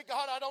 You say,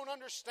 God, I don't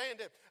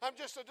understand it. I'm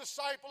just a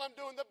disciple. I'm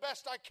doing the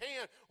best I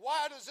can.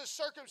 Why does this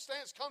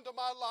circumstance come to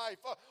my life?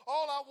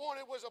 All I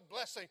wanted was a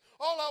blessing.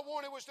 All I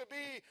wanted was to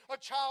be a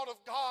child of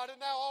God.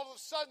 And now all of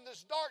a sudden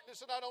this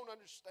darkness and I don't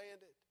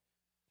understand it.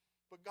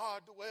 But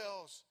God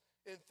dwells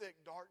in thick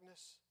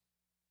darkness.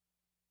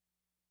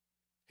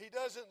 He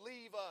doesn't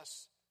leave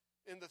us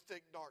in the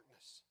thick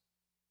darkness.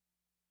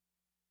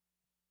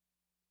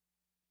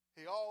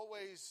 He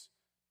always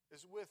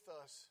is with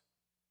us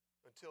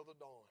until the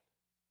dawn.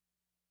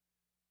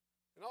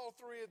 In all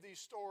three of these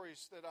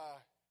stories that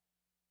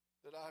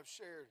I've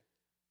shared,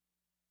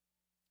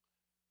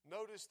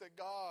 notice that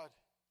God,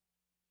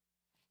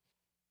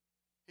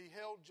 he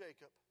held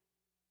Jacob.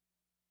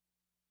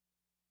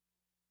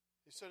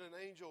 He sent an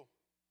angel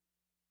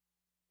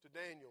to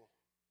Daniel,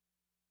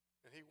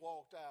 and he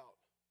walked out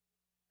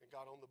and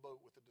got on the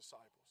boat with the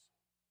disciples.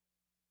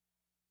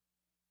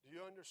 Do you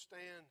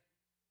understand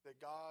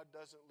that God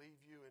doesn't leave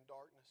you in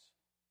darkness?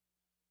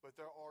 But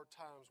there are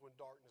times when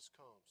darkness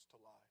comes to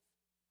life.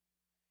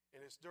 And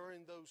it's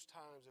during those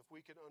times, if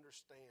we can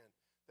understand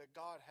that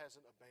God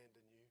hasn't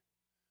abandoned you,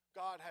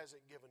 God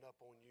hasn't given up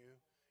on you,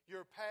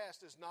 your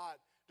past is not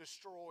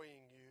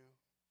destroying you,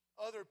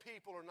 other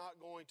people are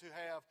not going to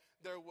have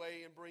their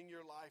way and bring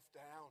your life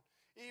down.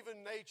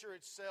 Even nature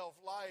itself,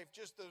 life,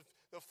 just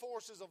the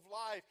forces of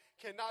life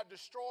cannot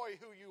destroy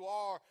who you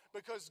are,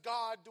 because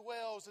God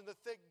dwells in the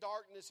thick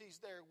darkness.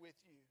 He's there with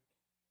you.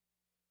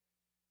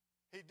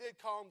 He did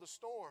calm the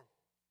storm.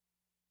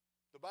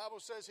 The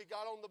Bible says he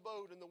got on the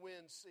boat and the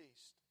wind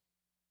ceased.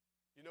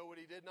 You know what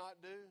he did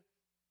not do?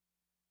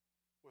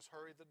 Was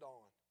hurry the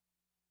dawn.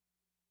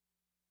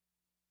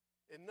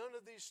 In none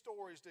of these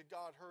stories did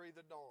God hurry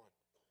the dawn.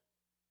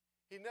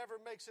 He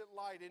never makes it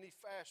light any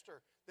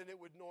faster than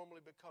it would normally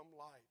become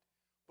light.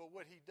 But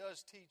what he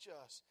does teach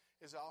us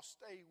is, I'll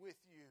stay with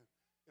you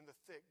in the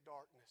thick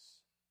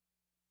darkness.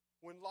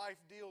 When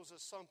life deals us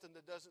something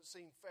that doesn't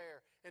seem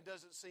fair and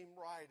doesn't seem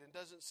right and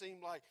doesn't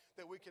seem like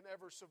that we can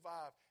ever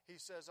survive,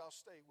 he says, I'll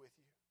stay with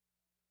you,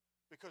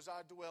 because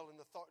I dwell in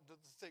the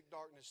thick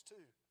darkness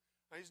too.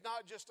 Now, he's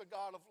not just a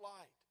God of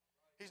light.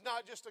 He's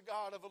not just a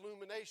God of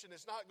illumination.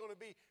 It's not going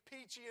to be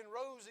peachy and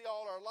rosy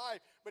all our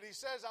life. But he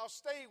says, I'll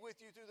stay with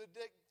you through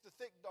the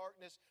thick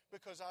darkness,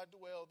 because I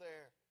dwell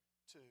there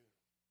too.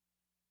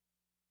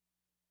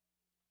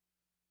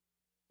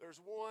 There's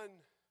one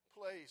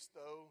place,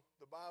 though,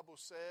 the Bible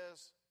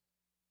says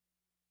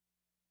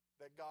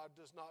that God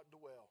does not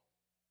dwell.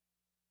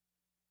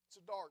 It's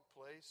a dark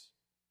place.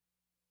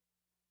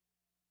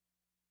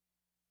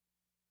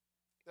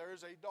 There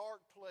is a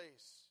dark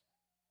place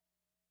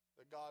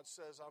that God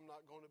says, I'm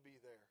not going to be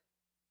there.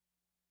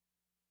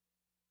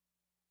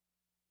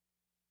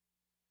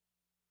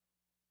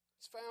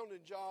 It's found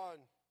in John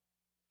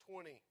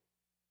 20,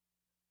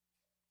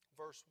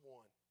 verse 1.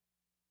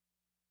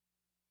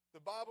 The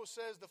Bible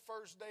says the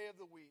first day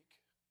of the week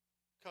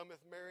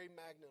cometh Mary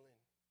Magdalene,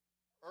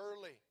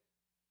 early,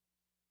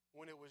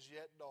 when it was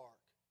yet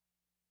dark,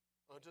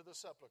 unto the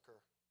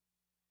sepulchre,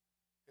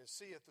 and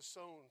seeth the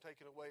stone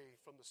taken away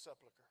from the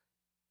sepulchre.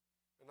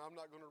 And I'm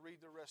not going to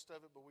read the rest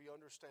of it, but we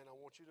understand. I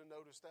want you to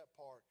notice that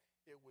part.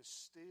 It was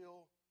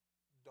still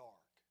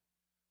dark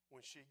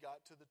when she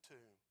got to the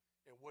tomb.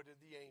 And what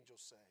did the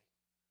angel say?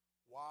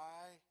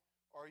 Why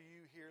are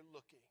you here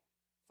looking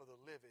for the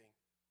living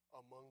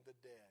among the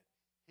dead?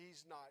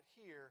 He's not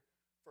here,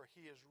 for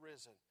he is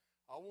risen.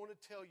 I want to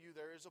tell you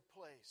there is a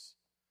place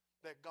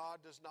that God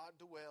does not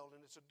dwell,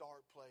 and it's a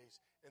dark place,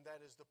 and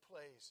that is the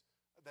place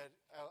that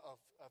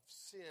of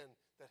sin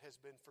that has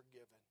been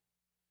forgiven.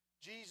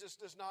 Jesus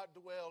does not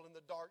dwell in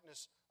the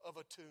darkness of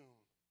a tomb.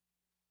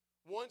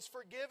 Once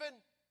forgiven,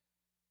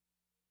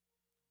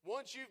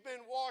 once you've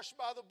been washed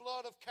by the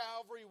blood of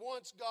Calvary,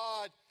 once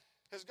God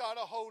has got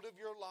a hold of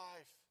your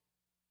life,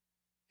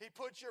 He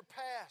puts your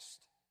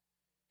past,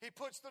 He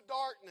puts the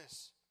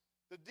darkness,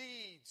 the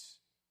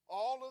deeds,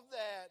 all of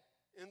that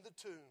in the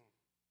tomb.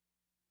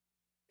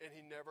 And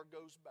He never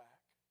goes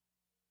back.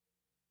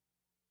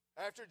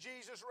 After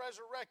Jesus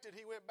resurrected,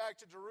 He went back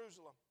to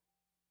Jerusalem.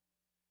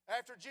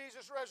 After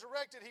Jesus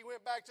resurrected, He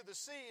went back to the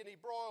sea and He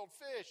broiled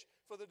fish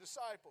for the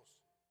disciples.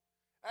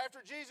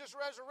 After Jesus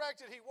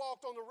resurrected, He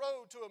walked on the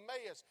road to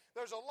Emmaus.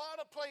 There's a lot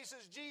of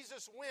places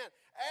Jesus went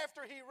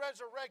after He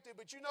resurrected,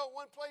 but you know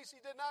one place He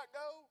did not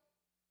go?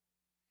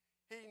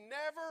 He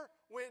never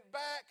went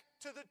back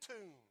to the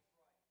tomb.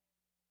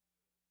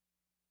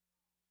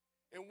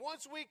 And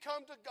once we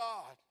come to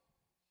God,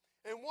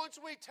 and once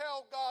we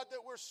tell God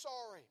that we're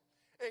sorry,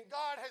 and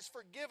God has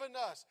forgiven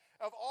us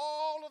of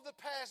all of the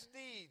past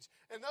deeds,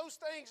 and those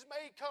things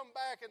may come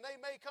back, and they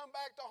may come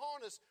back to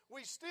haunt us,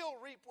 we still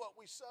reap what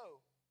we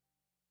sow.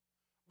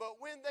 But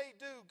when they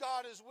do,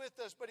 God is with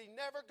us, but He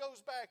never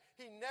goes back.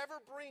 He never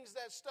brings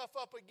that stuff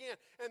up again.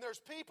 And there's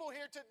people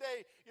here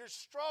today, you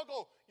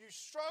struggle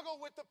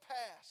with the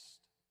past.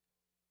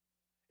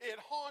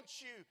 It haunts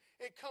you.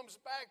 It comes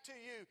back to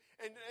you.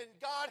 And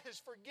God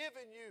has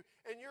forgiven you,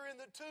 and you're in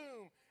the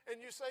tomb,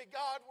 and you say,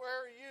 God,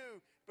 where are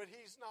you? But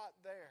He's not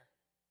there.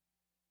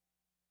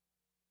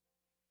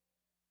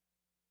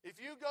 If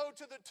you go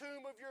to the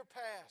tomb of your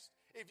past,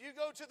 if you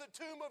go to the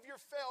tomb of your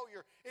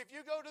failure, if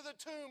you go to the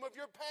tomb of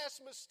your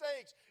past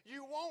mistakes,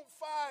 you won't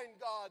find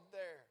God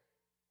there.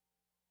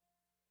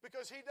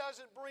 Because He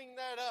doesn't bring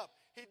that up.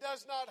 He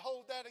does not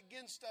hold that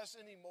against us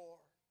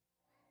anymore.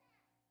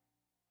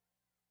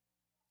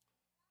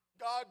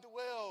 God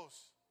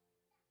dwells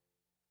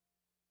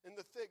in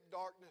the thick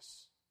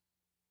darkness.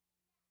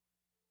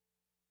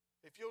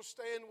 If you'll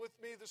stand with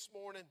me this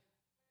morning.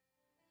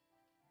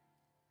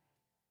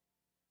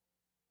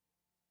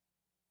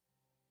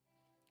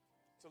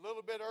 It's a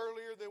little bit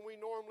earlier than we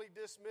normally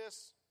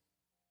dismiss.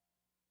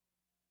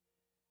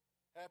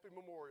 Happy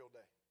Memorial Day.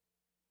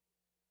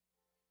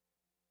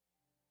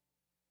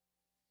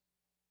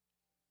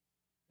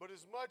 But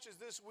as much as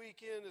this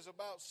weekend is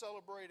about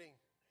celebrating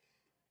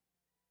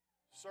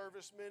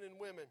servicemen and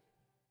women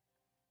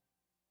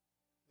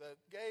that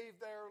gave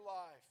their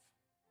life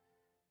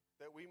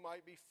that we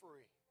might be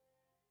free,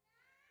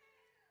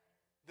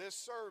 this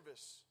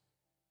service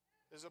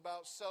is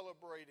about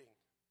celebrating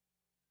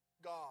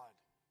God.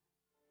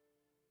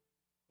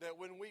 That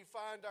when we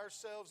find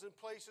ourselves in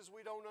places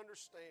we don't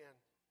understand,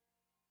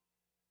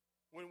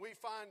 when we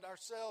find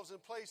ourselves in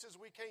places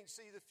we can't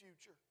see the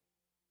future,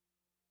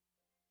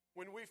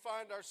 when we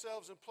find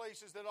ourselves in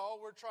places that all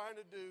we're trying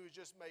to do is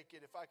just make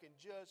it, if I can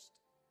just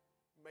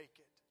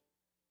make it.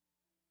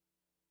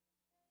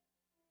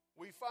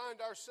 We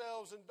find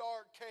ourselves in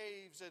dark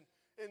caves and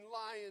in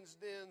lions'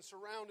 dens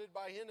surrounded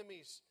by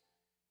enemies,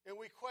 and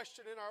we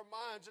question in our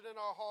minds and in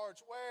our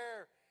hearts,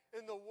 where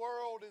in the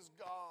world is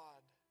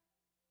God?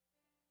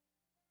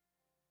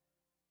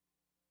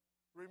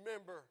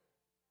 Remember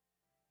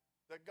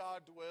that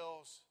God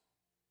dwells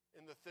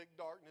in the thick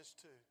darkness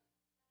too.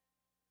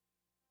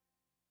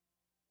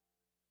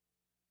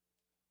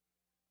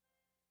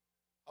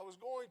 I was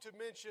going to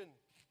mention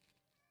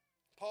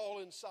Paul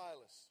and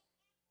Silas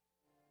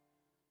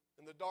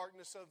and the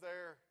darkness of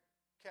their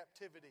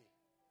captivity,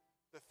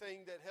 the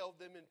thing that held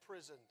them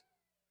imprisoned.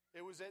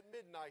 It was at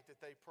midnight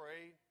that they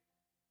prayed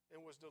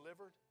and was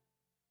delivered,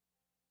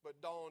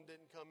 but dawn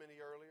didn't come any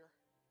earlier.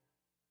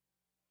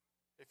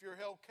 If you're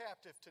held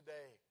captive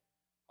today,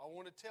 I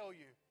want to tell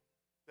you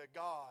that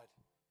God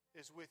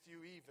is with you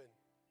even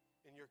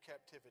in your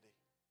captivity.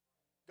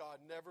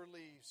 God never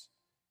leaves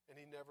and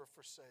He never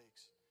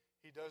forsakes.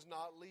 He does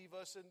not leave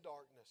us in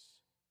darkness.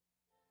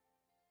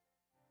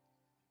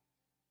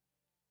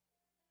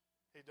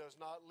 He does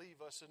not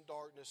leave us in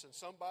darkness. And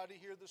somebody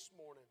here this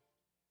morning,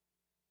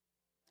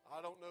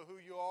 I don't know who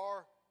you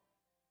are.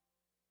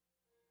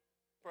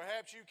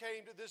 Perhaps you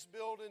came to this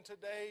building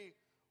today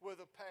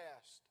with a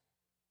past.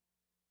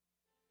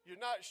 You're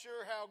not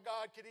sure how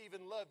God could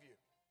even love you.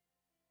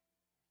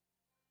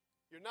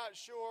 You're not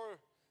sure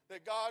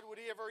that God would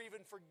ever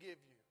even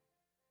forgive you.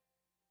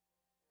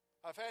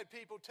 I've had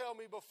people tell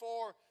me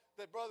before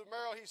that Brother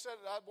Merrill, he said,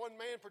 one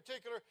man in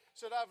particular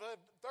said, I've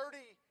lived 30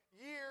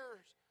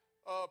 years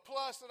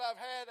plus that I've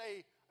had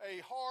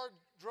a hard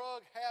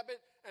drug habit,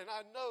 and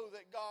I know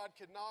that God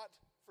cannot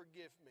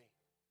forgive me.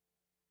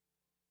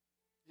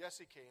 Yes,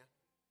 He can.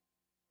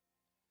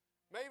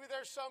 Maybe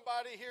there's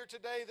somebody here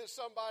today that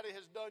somebody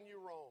has done you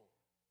wrong.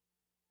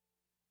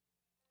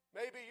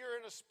 Maybe you're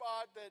in a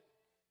spot that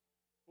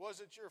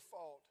wasn't your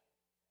fault.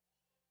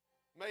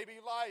 Maybe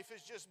life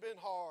has just been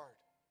hard,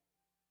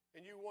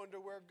 and you wonder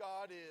where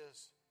God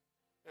is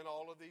in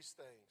all of these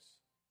things.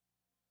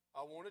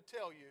 I want to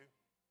tell you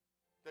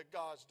that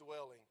God's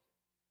dwelling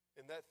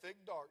in that thick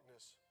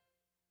darkness,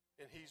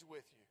 and He's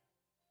with you.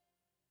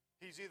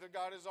 He's either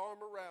got His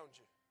arm around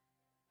you,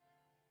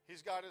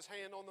 He's got His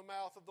hand on the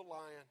mouth of the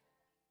lion,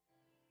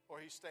 or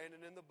He's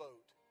standing in the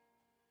boat.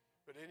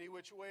 But any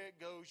which way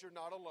it goes, you're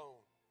not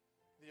alone.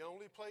 The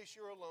only place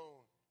you're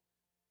alone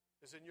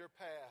is in your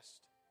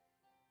past,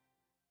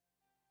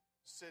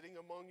 sitting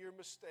among your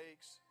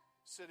mistakes,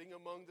 sitting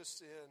among the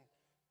sin,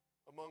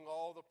 among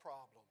all the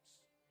problems.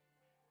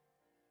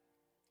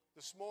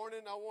 This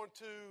morning I want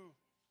to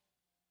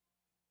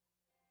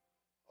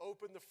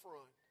open the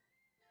front.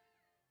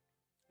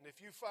 And if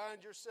you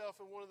find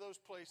yourself in one of those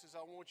places,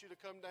 I want you to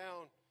come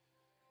down,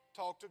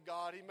 talk to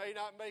God. He may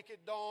not make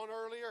it dawn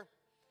earlier,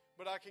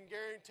 but I can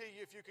guarantee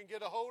you if you can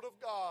get a hold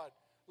of God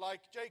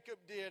like Jacob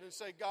did and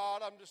say, God,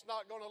 I'm just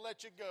not going to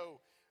let you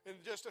go. In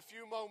just a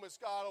few moments,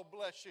 God will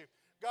bless you.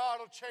 God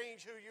will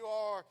change who you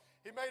are.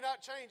 He may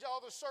not change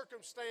all the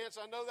circumstance.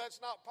 I know that's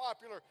not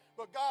popular,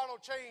 but God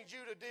will change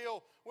you to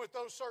deal with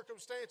those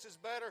circumstances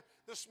better.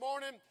 This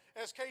morning,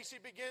 as Casey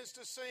begins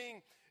to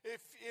sing,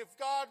 if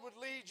God would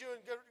lead you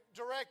and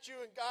direct you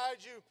and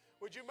guide you,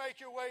 would you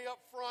make your way up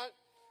front?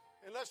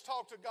 And let's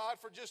talk to God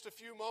for just a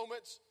few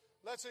moments.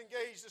 Let's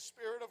engage the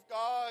Spirit of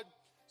God.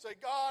 Say,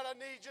 God, I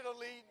need you to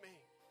lead me.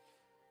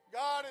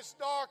 God, it's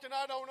dark and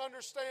I don't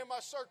understand my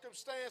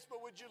circumstance,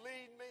 but would you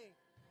lead me?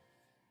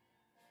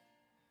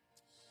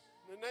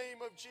 In the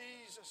name of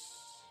Jesus.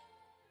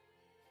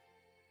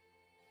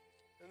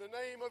 In the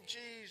name of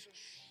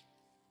Jesus.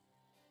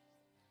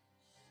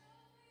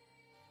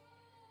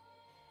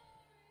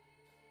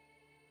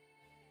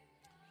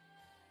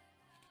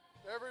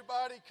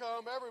 Everybody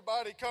come,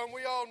 everybody come.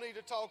 We all need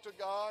to talk to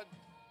God.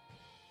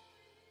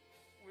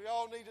 We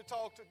all need to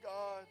talk to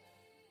God.